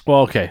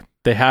 Well, okay.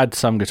 They had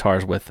some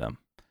guitars with them.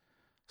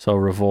 So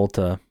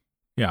Revolta.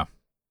 Yeah.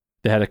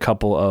 They had a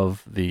couple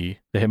of they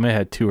may have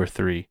had 2 or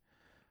 3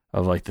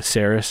 of like the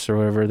Ceres or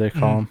whatever they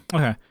call them.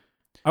 Okay.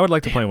 I would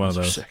like to play one of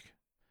those.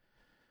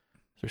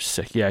 They're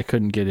sick. Yeah, I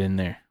couldn't get in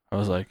there. I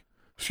was like,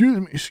 excuse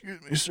me,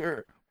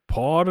 sir.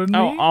 Pardon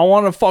me? I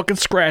want to fucking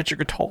scratch your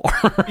guitar.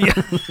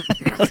 Yeah.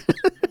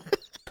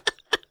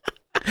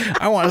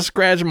 I want to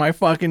scratch my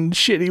fucking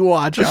shitty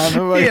watch on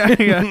him.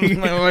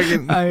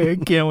 I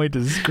can't wait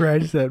to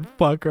scratch that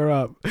fucker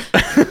up.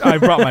 I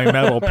brought my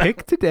metal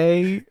pick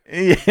today.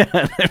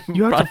 Yeah.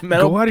 You have to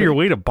go out of your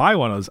way to buy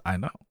one of those. I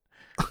know.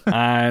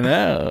 I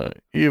know.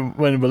 You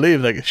wouldn't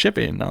believe the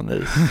shipping on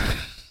this.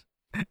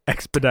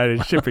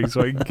 Expedited shipping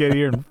so I can get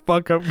here and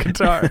fuck up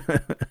guitar.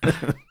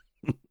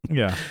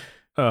 Yeah.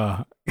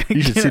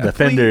 You should see the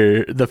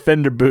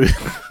Fender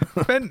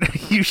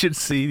booth. You should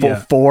see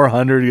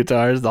 400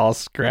 guitars all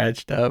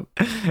scratched up.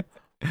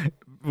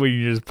 When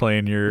you're just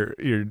playing your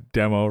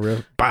demo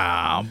riff.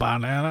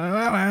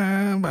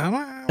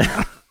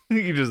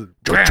 You just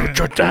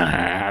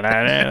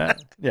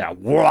yeah,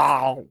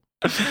 wow.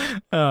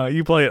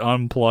 You play it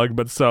unplugged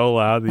but so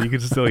loud that you can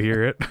still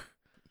hear it.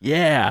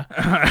 Yeah.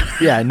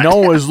 Yeah, no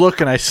one was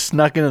looking. I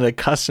snuck into the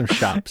custom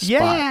shop spot.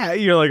 Yeah,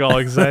 you're like all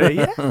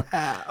excited.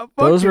 Yeah.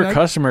 Those were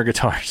customer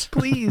guitars.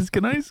 Please,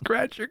 can I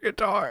scratch your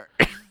guitar?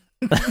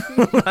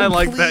 I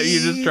like that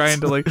you're just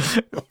trying to like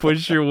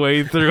push your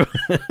way through.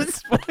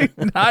 It's like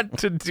not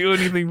to do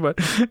anything but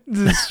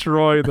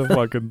destroy the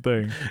fucking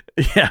thing.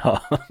 Yeah.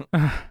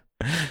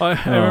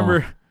 I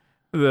remember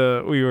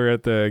we were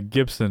at the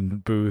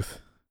Gibson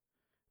booth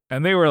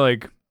and they were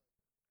like,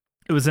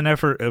 it was an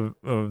effort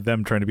of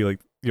them trying to be like,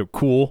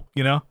 cool,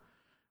 Yeah.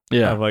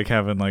 Of like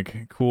having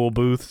like cool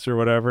booths or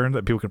whatever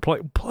that people can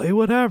play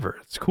whatever.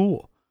 It's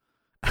cool.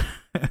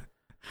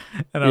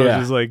 And I was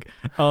just like,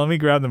 let me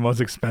grab the most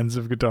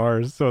expensive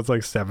guitars. So it's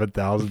like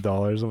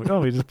 $7,000. I'm like,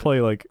 let me just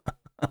play like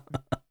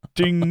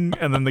ding.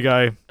 And then the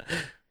guy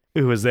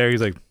who was there,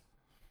 he's like,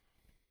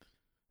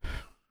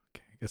 okay,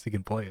 I guess he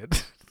can play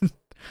it.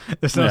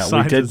 There's no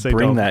signs we did that say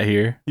bring don't. that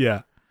here.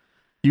 Yeah.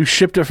 You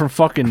shipped it from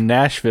fucking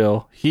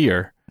Nashville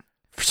here.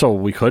 So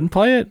we couldn't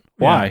play it?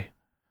 Why? Yeah.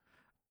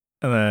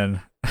 And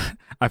then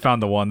I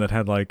found the one that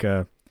had like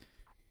a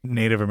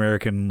Native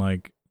American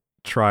like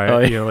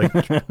like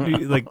a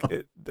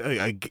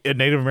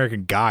Native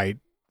American guy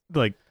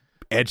like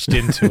etched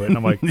into it. And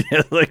I'm like,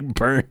 yeah, like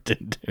burnt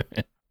into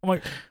it. I'm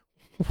like,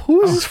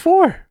 who is this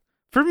for?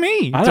 For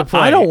me. I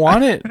don't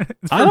want it.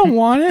 I don't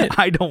want it.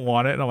 I don't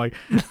want it. And I'm like,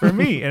 for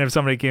me. And if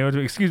somebody came up to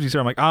me, excuse me, sir,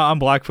 I'm like, I'm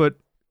Blackfoot.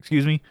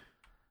 Excuse me.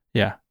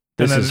 Yeah.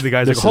 And then the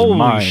guy's like,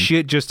 holy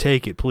shit, just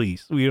take it,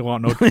 please. We don't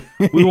want no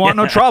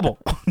trouble.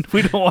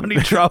 We don't want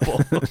any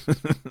trouble.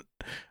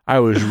 I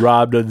was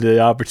robbed of the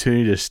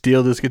opportunity to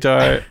steal this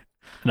guitar,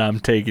 and I'm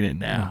taking it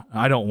now.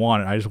 I don't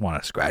want it. I just want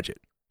to scratch it.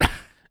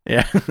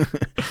 Yeah.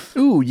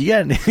 Ooh, you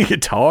got any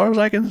guitars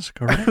I can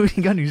scratch?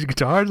 You got any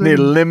guitars? The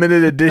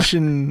limited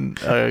edition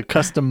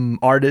custom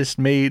artist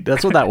made.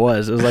 That's what that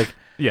was. It was like,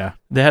 yeah,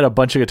 they had a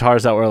bunch of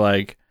guitars that were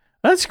like,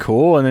 that's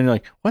cool. And then you're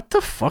like, what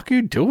the fuck are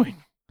you doing?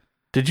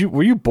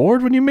 Were you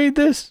bored when you made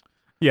this?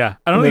 Yeah,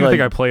 I don't even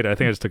think I played it. I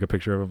think I just took a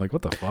picture of it. I'm like,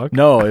 what the fuck?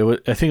 No,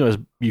 I think it was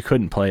you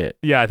couldn't play it.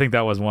 Yeah, I think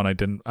that was one I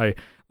didn't. I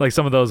like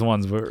some of those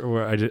ones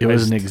where I just. It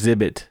was an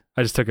exhibit.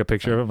 I just took a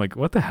picture of it. I'm like,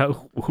 what the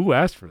hell? Who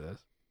asked for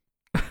this?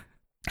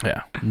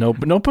 Yeah, no,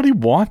 but nobody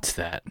wants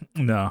that.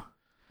 No,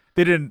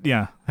 they didn't.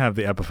 Yeah, have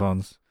the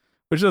Epiphones,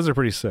 which those are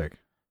pretty sick.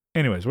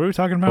 Anyways, what are we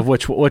talking about? Of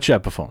which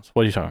Epiphones?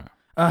 What are you talking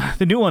about?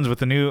 The new ones with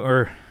the new,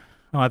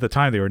 at the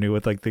time they were new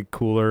with like the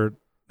cooler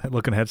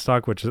looking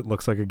headstock, which it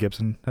looks like a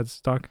Gibson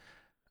headstock.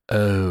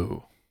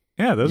 Oh,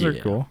 yeah, those are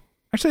cool.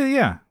 Actually,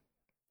 yeah,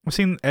 I've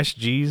seen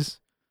SGs,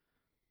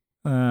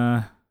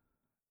 and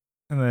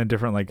then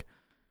different like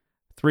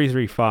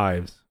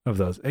 335s of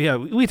those. Yeah,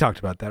 we talked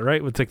about that,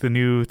 right? With like the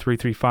new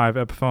 335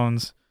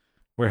 Epiphones,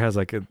 where it has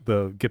like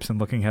the Gibson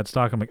looking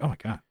headstock. I'm like, oh my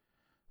god.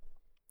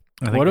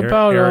 I think Eric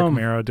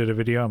Camaro did a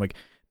video. I'm like,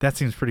 that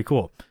seems pretty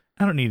cool.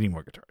 I don't need any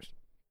more guitars.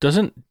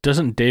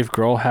 Doesn't Dave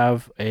Grohl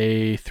have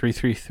a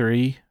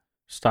 333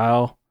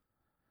 style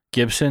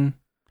Gibson?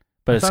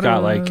 But it's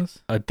got like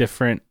a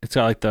different. It's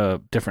got like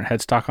the different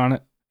headstock on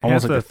it,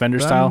 almost like the Fender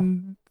style.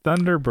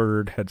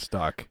 Thunderbird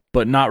headstock,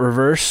 but not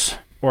reverse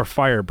or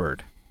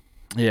Firebird.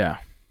 Yeah,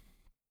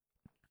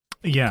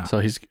 yeah.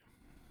 So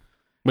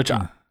which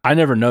I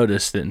never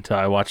noticed it until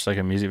I watched like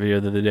a music video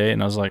the other day,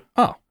 and I was like,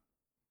 oh,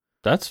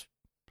 that's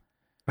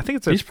I think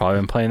it's He's probably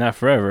been playing that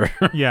forever.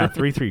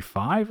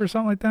 335 or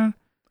something like that.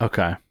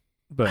 Okay.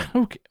 But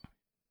Okay.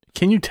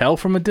 Can you tell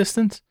from a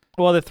distance?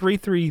 well, the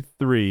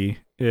 333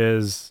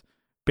 is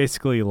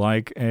basically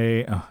like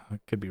I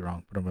could be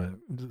wrong, but I'm gonna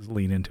just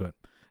lean into it.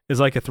 It's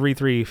like a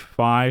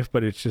 335,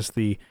 but it's just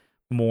the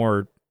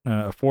more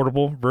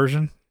affordable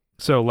version.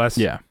 So less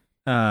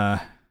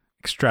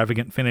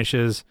extravagant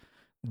finishes,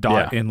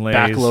 dot inlays,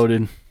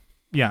 backloaded.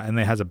 Yeah, and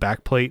it has a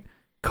back plate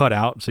cut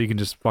out, so you can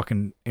just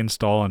fucking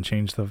install and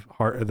change the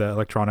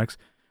electronics,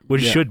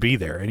 which should be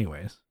there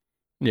anyways.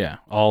 Yeah,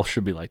 all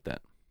should be like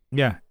that.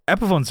 Yeah,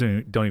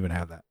 Epiphones don't even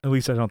have that. At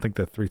least I don't think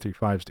the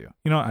 335s do.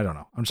 You know, I don't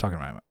know. I'm just talking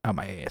out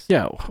my ass.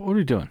 Yeah, what are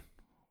we doing?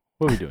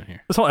 What are we doing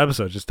here? This whole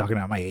episode is just talking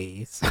out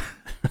my ass.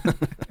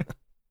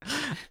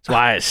 That's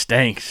why it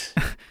stinks.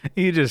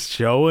 You just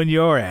showing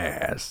your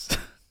ass.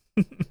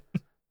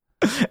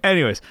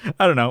 Anyways,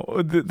 I don't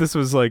know. This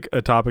was like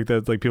a topic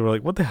that like people were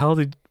like, "What the hell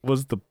what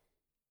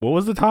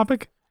was the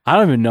topic?" I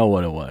don't even know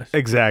what it was.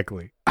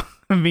 Exactly.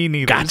 Me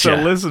neither. Gotcha. So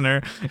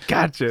listener,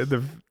 gotcha.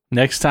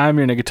 Next time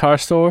you're in a guitar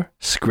store,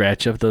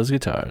 scratch up those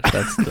guitars.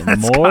 That's the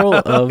moral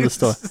of the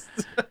story.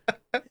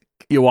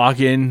 You walk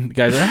in, the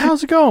guy's like,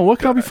 how's it going? What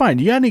can I be fine?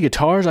 You got any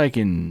guitars I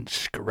can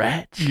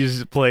scratch? You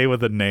just play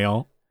with a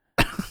nail.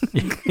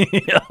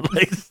 Yeah,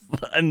 like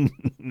a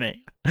nail.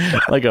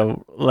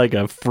 Like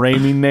a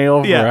framing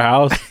nail for a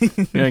house.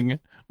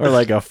 Or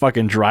like a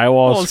fucking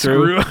drywall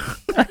screw.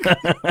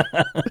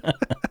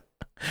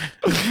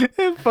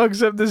 It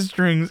fucks up the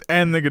strings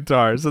and the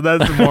guitar. So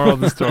that's the moral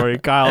of the story.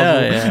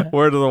 Kyle's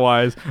word of the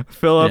wise.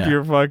 Fill up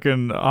your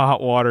fucking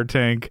hot water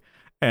tank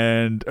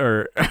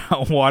or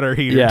water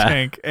heater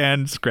tank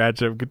and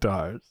scratch up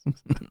guitars.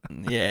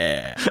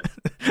 Yeah.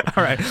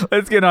 All right,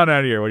 let's get on out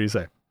of here. What do you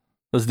say?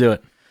 Let's do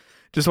it.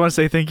 Just want to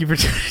say thank you for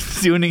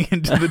tuning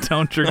into the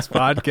Tone Jerks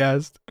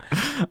podcast.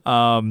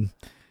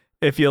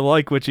 If you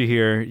like what you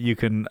hear, you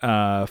can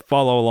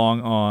follow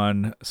along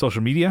on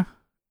social media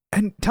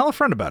and tell a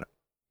friend about it.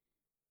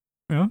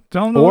 You know,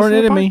 tell them or an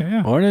enemy.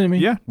 Or an enemy.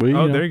 Yeah.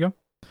 There you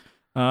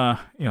go.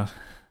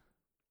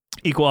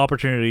 Equal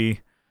opportunity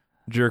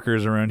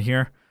jerkers around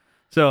here.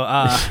 So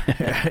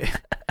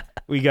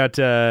we got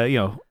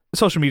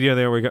social media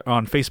there. We got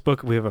on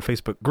Facebook. We have a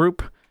Facebook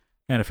group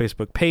and a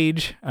Facebook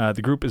page.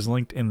 The group is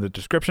linked in the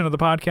description of the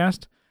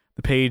podcast.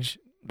 The page,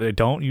 they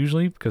don't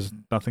usually because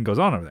nothing goes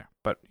on over there,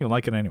 but you'll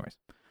like it anyways.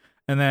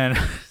 And then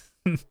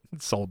it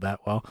sold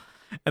that well.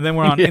 And then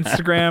we're on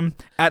Instagram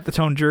at the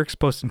Tone Jerks,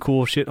 posting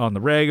cool shit on the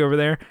reg over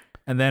there.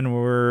 And then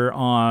we're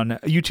on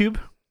YouTube.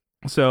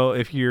 So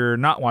if you're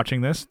not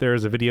watching this,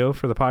 there's a video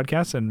for the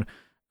podcast. And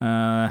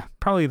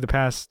probably the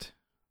past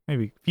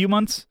maybe few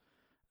months,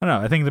 I don't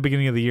know. I think at the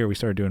beginning of the year we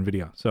started doing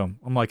video. So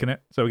I'm liking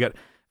it. So we got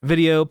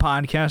video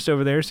podcast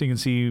over there. So you can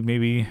see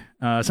maybe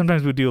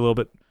sometimes we do a little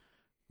bit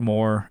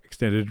more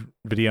extended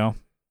video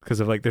because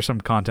of like there's some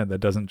content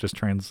that doesn't just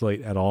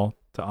translate at all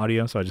to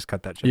audio. So I just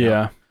cut that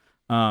shit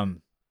out.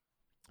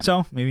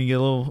 So maybe you get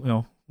a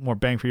little, more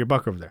bang for your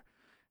buck over there.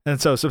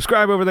 And so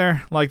subscribe over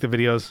there, like the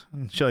videos,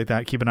 and shit like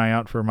that. Keep an eye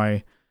out for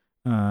my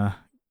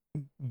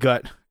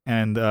gut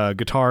and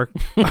guitar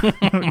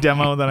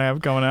demo that I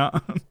have coming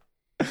out.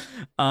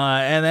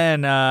 And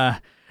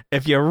then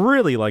if you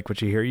really like what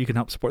you hear, you can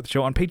help support the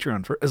show on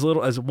Patreon for as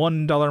little as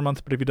 $1 a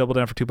month. But if you double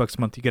down for $2 a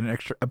month, you get an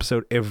extra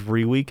episode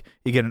every week.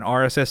 You get an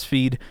RSS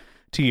feed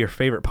to your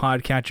favorite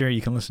podcatcher.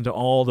 You can listen to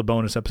all the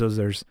bonus episodes.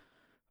 There's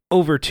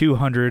over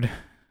 200.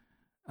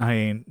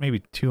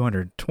 Maybe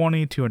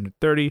 220,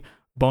 230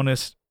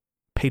 bonus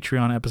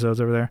Patreon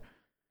episodes over there.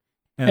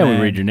 And we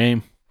read your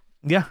name.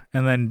 Yeah.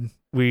 And then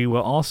we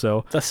will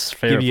also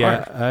give you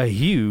a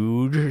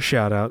huge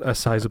shout out, a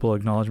sizable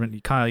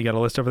acknowledgement. Kyle, you got a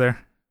list over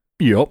there?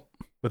 Yep.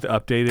 With the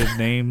updated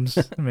names,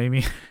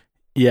 maybe?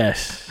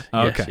 Yes.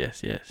 Okay.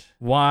 Yes.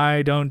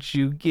 Why don't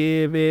you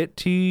give it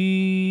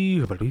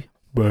to...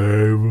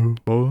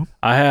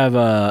 I have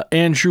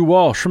Andrew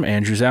Walsh from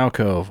Andrew's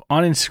Alcove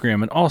on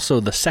Instagram and also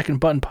the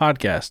Second Button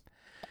Podcast.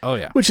 Oh,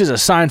 yeah. Which is a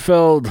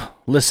Seinfeld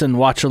listen,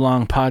 watch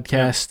along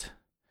podcast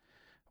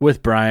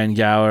with Brian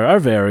Gower, our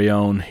very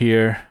own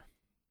here.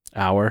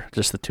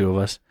 Just the two of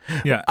us.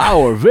 Yeah.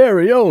 Our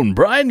very own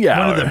Brian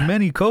Gower. One of the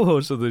many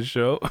co-hosts of this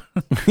show.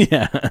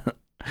 Yeah.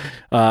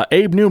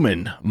 Abe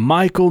Newman,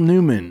 Michael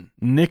Newman,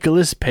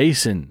 Nicholas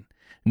Payson,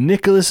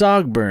 Nicholas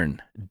Ogburn,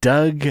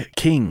 Doug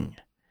King,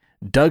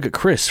 Doug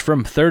Chris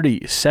from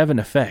 37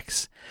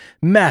 Effects,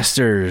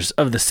 Masters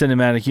of the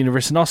Cinematic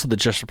Universe, and also the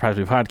Just Surprise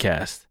Me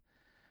podcast.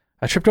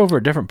 I tripped over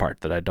a different part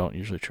that I don't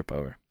usually trip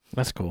over.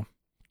 That's cool.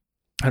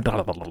 How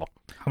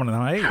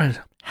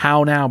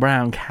now,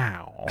 brown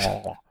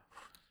cow?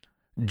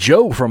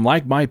 Joe from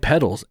Like My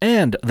Pedals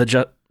and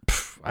the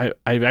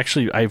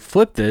I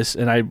flipped this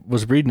and I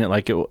was reading it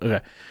like it.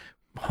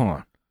 Hold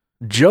on.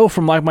 Joe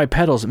from Like My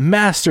Pedals,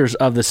 Masters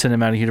of the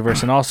Cinematic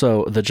Universe, and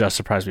also the Just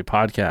Surprise Me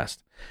podcast.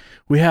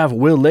 We have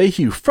Will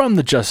Lehue from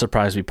the Just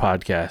Surprise Me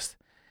podcast,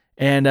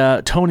 and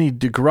Tony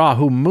DeGraw,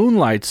 who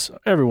moonlights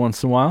every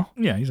once in a while.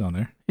 Yeah, he's on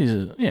there.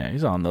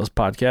 He's on those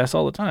podcasts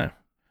all the time.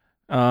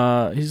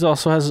 He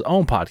also has his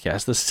own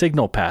podcast, the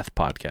Signal Path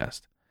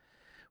podcast.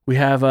 We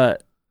have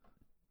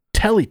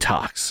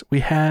Teletalks.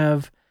 We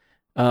have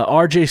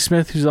RJ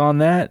Smith, who's on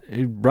that.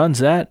 He runs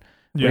that.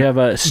 Yeah. We have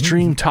a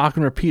Stream Talk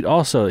and Repeat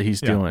also that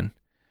he's doing.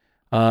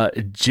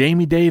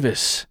 Jamie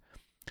Davis.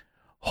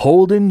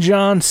 Holden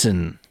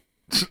Johnson.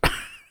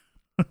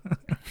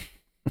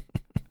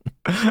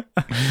 A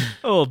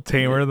little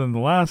tamer than the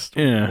last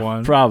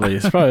one. Probably.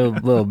 It's probably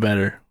a little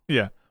better.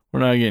 Yeah.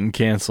 We're not getting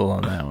canceled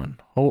on that one.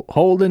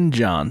 Holden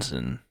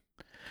Johnson.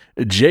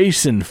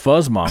 Jason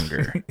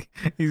Fuzzmonger.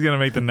 He's gonna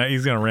ramp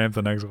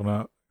the next one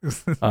up.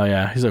 Oh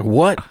yeah. He's like,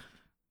 what?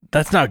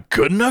 That's not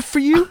good enough for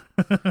you?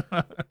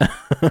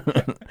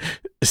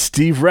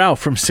 Steve Rao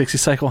from 60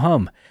 Cycle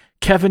Hum.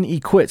 Kevin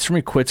E. Quits from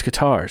Equits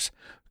Guitars.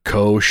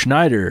 Co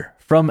Schneider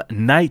from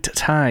Night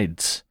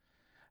Tides.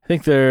 I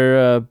think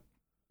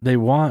they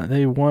won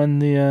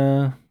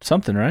the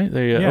something, right?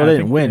 They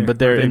didn't win, but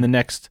they're in the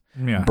next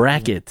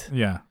bracket.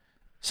 Yeah.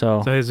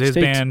 So his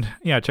band,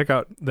 check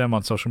out them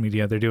on social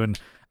media. They're doing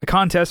a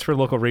contest for a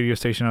local radio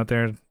station out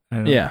there.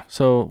 Yeah.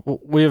 So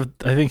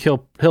I think he'll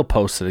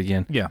post it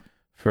again. Yeah.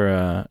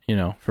 For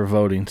for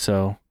voting.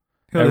 So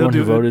everyone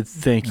who voted,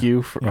 thank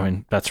you. I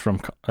mean,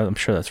 I'm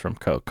sure that's from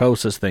Co. Co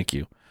says thank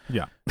you.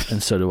 Yeah.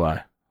 And so do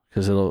I,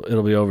 because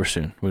it'll be over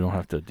soon. We don't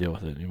have to deal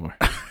with it anymore.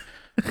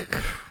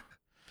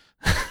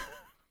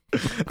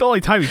 The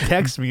only time he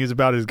texts me is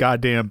about his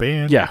goddamn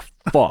band. Yeah,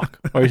 fuck.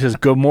 Or he says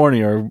good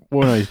morning, or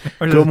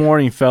good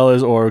morning,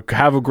 fellas, or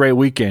have a great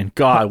weekend.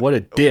 God, what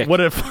a dick.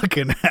 What a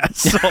fucking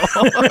asshole.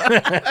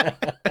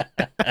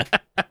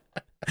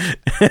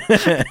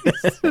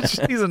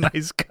 He's a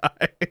nice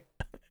guy.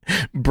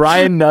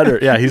 Brian Nutter.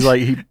 Yeah,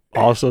 he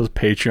also has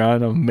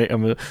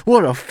Patreon.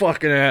 What a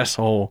fucking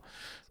asshole.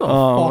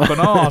 Fucking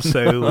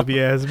asshole, if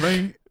you ask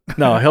me.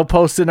 No, he'll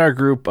post in our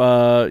group,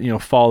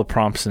 follow the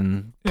prompts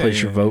and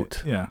place your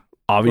vote. Yeah.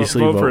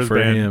 Obviously, vote for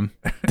him.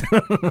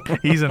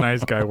 He's a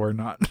nice guy. We're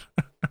not.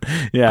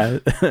 Yeah.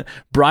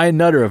 Brian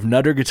Nutter of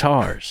Nutter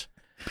Guitars.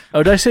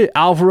 Oh, did I say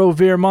Alvaro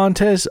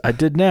Viramontes? I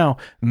did now.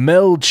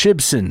 Mel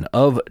Chibson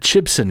of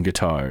Chibson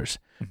Guitars.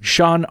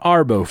 Sean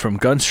Arbo from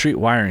Gun Street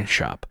Wiring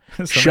Shop.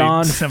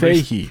 Sean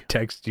Fahey.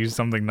 Text you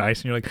something nice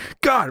and you're like,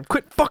 God,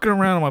 quit fucking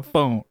around on my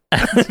phone.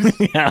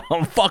 Yeah,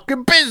 I'm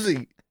fucking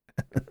busy.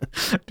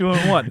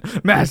 Doing what?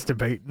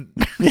 Masturbating.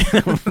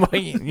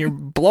 You're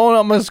blowing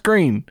up my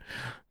screen.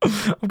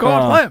 I'm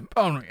going limp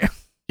on me.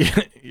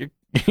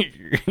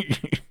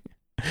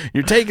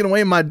 You're taking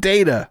away my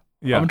data.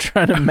 Yeah. I'm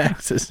trying to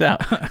max this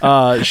out.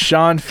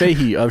 Sean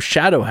Fahey of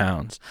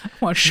Shadowhounds.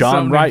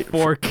 Sean Wright.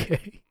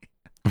 4K.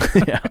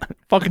 Yeah.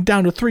 Fucking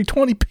down to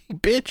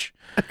 320p, bitch.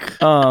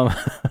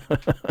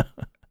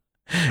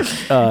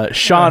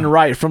 Sean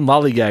Wright from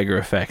Lollygagger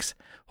Effects.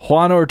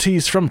 Juan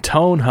Ortiz from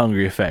Tone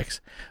Hungry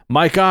Effects.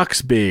 Mike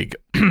Oxbig.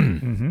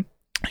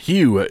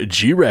 Hugh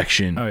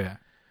G-Rection. Oh, yeah.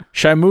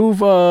 Should I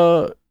move?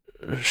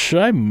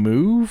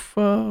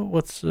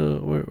 What's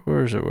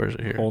where is it? Where is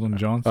it here? Holden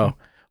Johnson. Oh,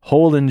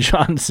 Holden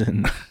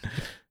Johnson.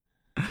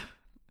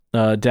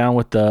 Down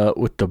with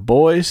the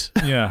boys.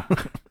 Yeah.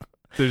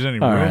 If there's any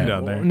room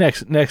down there.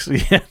 Next,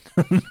 yeah.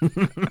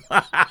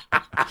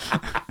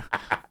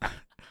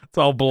 It's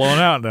all blown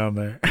out down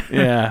there.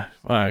 Yeah,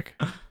 fuck.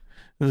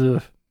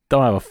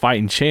 Don't have a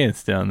fighting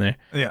chance down there.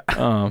 Yeah.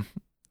 All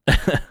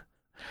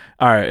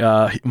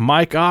right.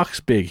 Mike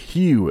Oxbig,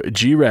 Hugh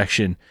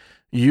G-Rection.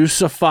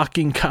 Use a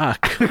fucking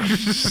cock.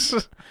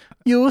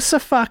 Use a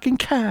fucking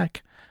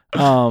cock.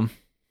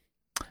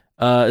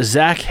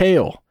 Zach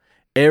Hale,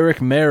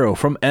 Eric Merrow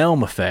from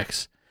Elm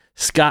Effects,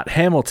 Scott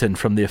Hamilton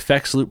from the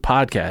Effects Loop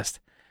podcast,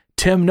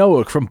 Tim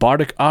Noack from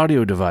Bardic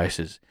Audio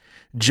Devices,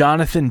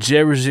 Jonathan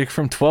Jerezik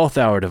from 12th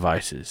Hour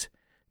Devices,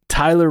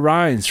 Tyler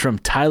Rhines from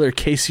Tyler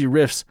Casey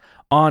Riffs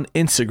on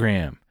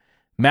Instagram,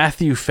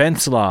 Matthew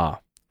Fenslaw,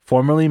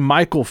 formerly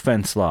Michael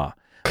Fenslaw,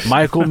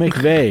 Michael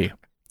McVeigh,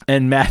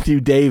 and Matthew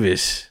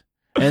Davis.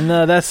 And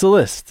that's the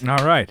list.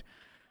 All right.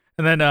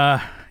 And then,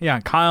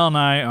 Kyle and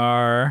I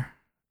are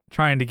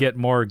trying to get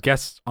more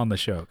guests on the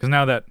show. Because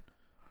now that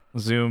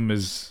Zoom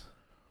is,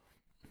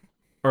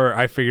 or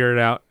I figured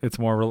it out, it's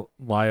more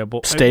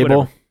reliable.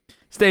 Stable,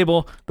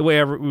 the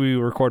way we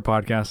record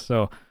podcasts.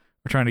 So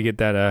we're trying to get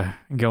that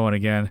going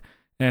again.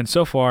 And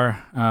so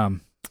far,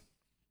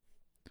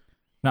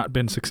 not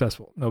been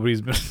successful.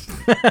 Nobody's been.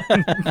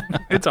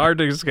 It's hard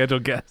to schedule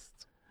guests.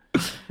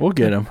 We'll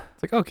get them.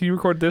 It's like, oh, can you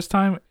record this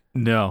time?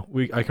 No,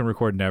 I can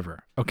record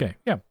never. Okay,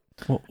 yeah.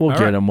 We'll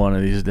get them one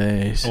of these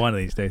days. One of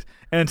these days.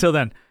 And until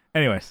then,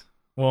 anyways,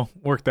 we'll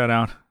work that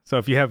out. So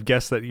if you have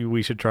guests that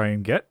we should try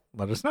and get,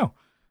 let us know.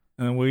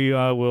 And we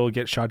will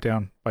get shot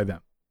down by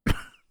them.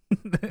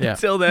 Yeah.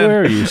 Until then.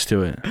 We're used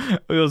to it.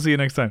 We'll see you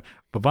next time.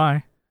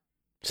 Bye-bye.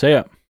 See ya.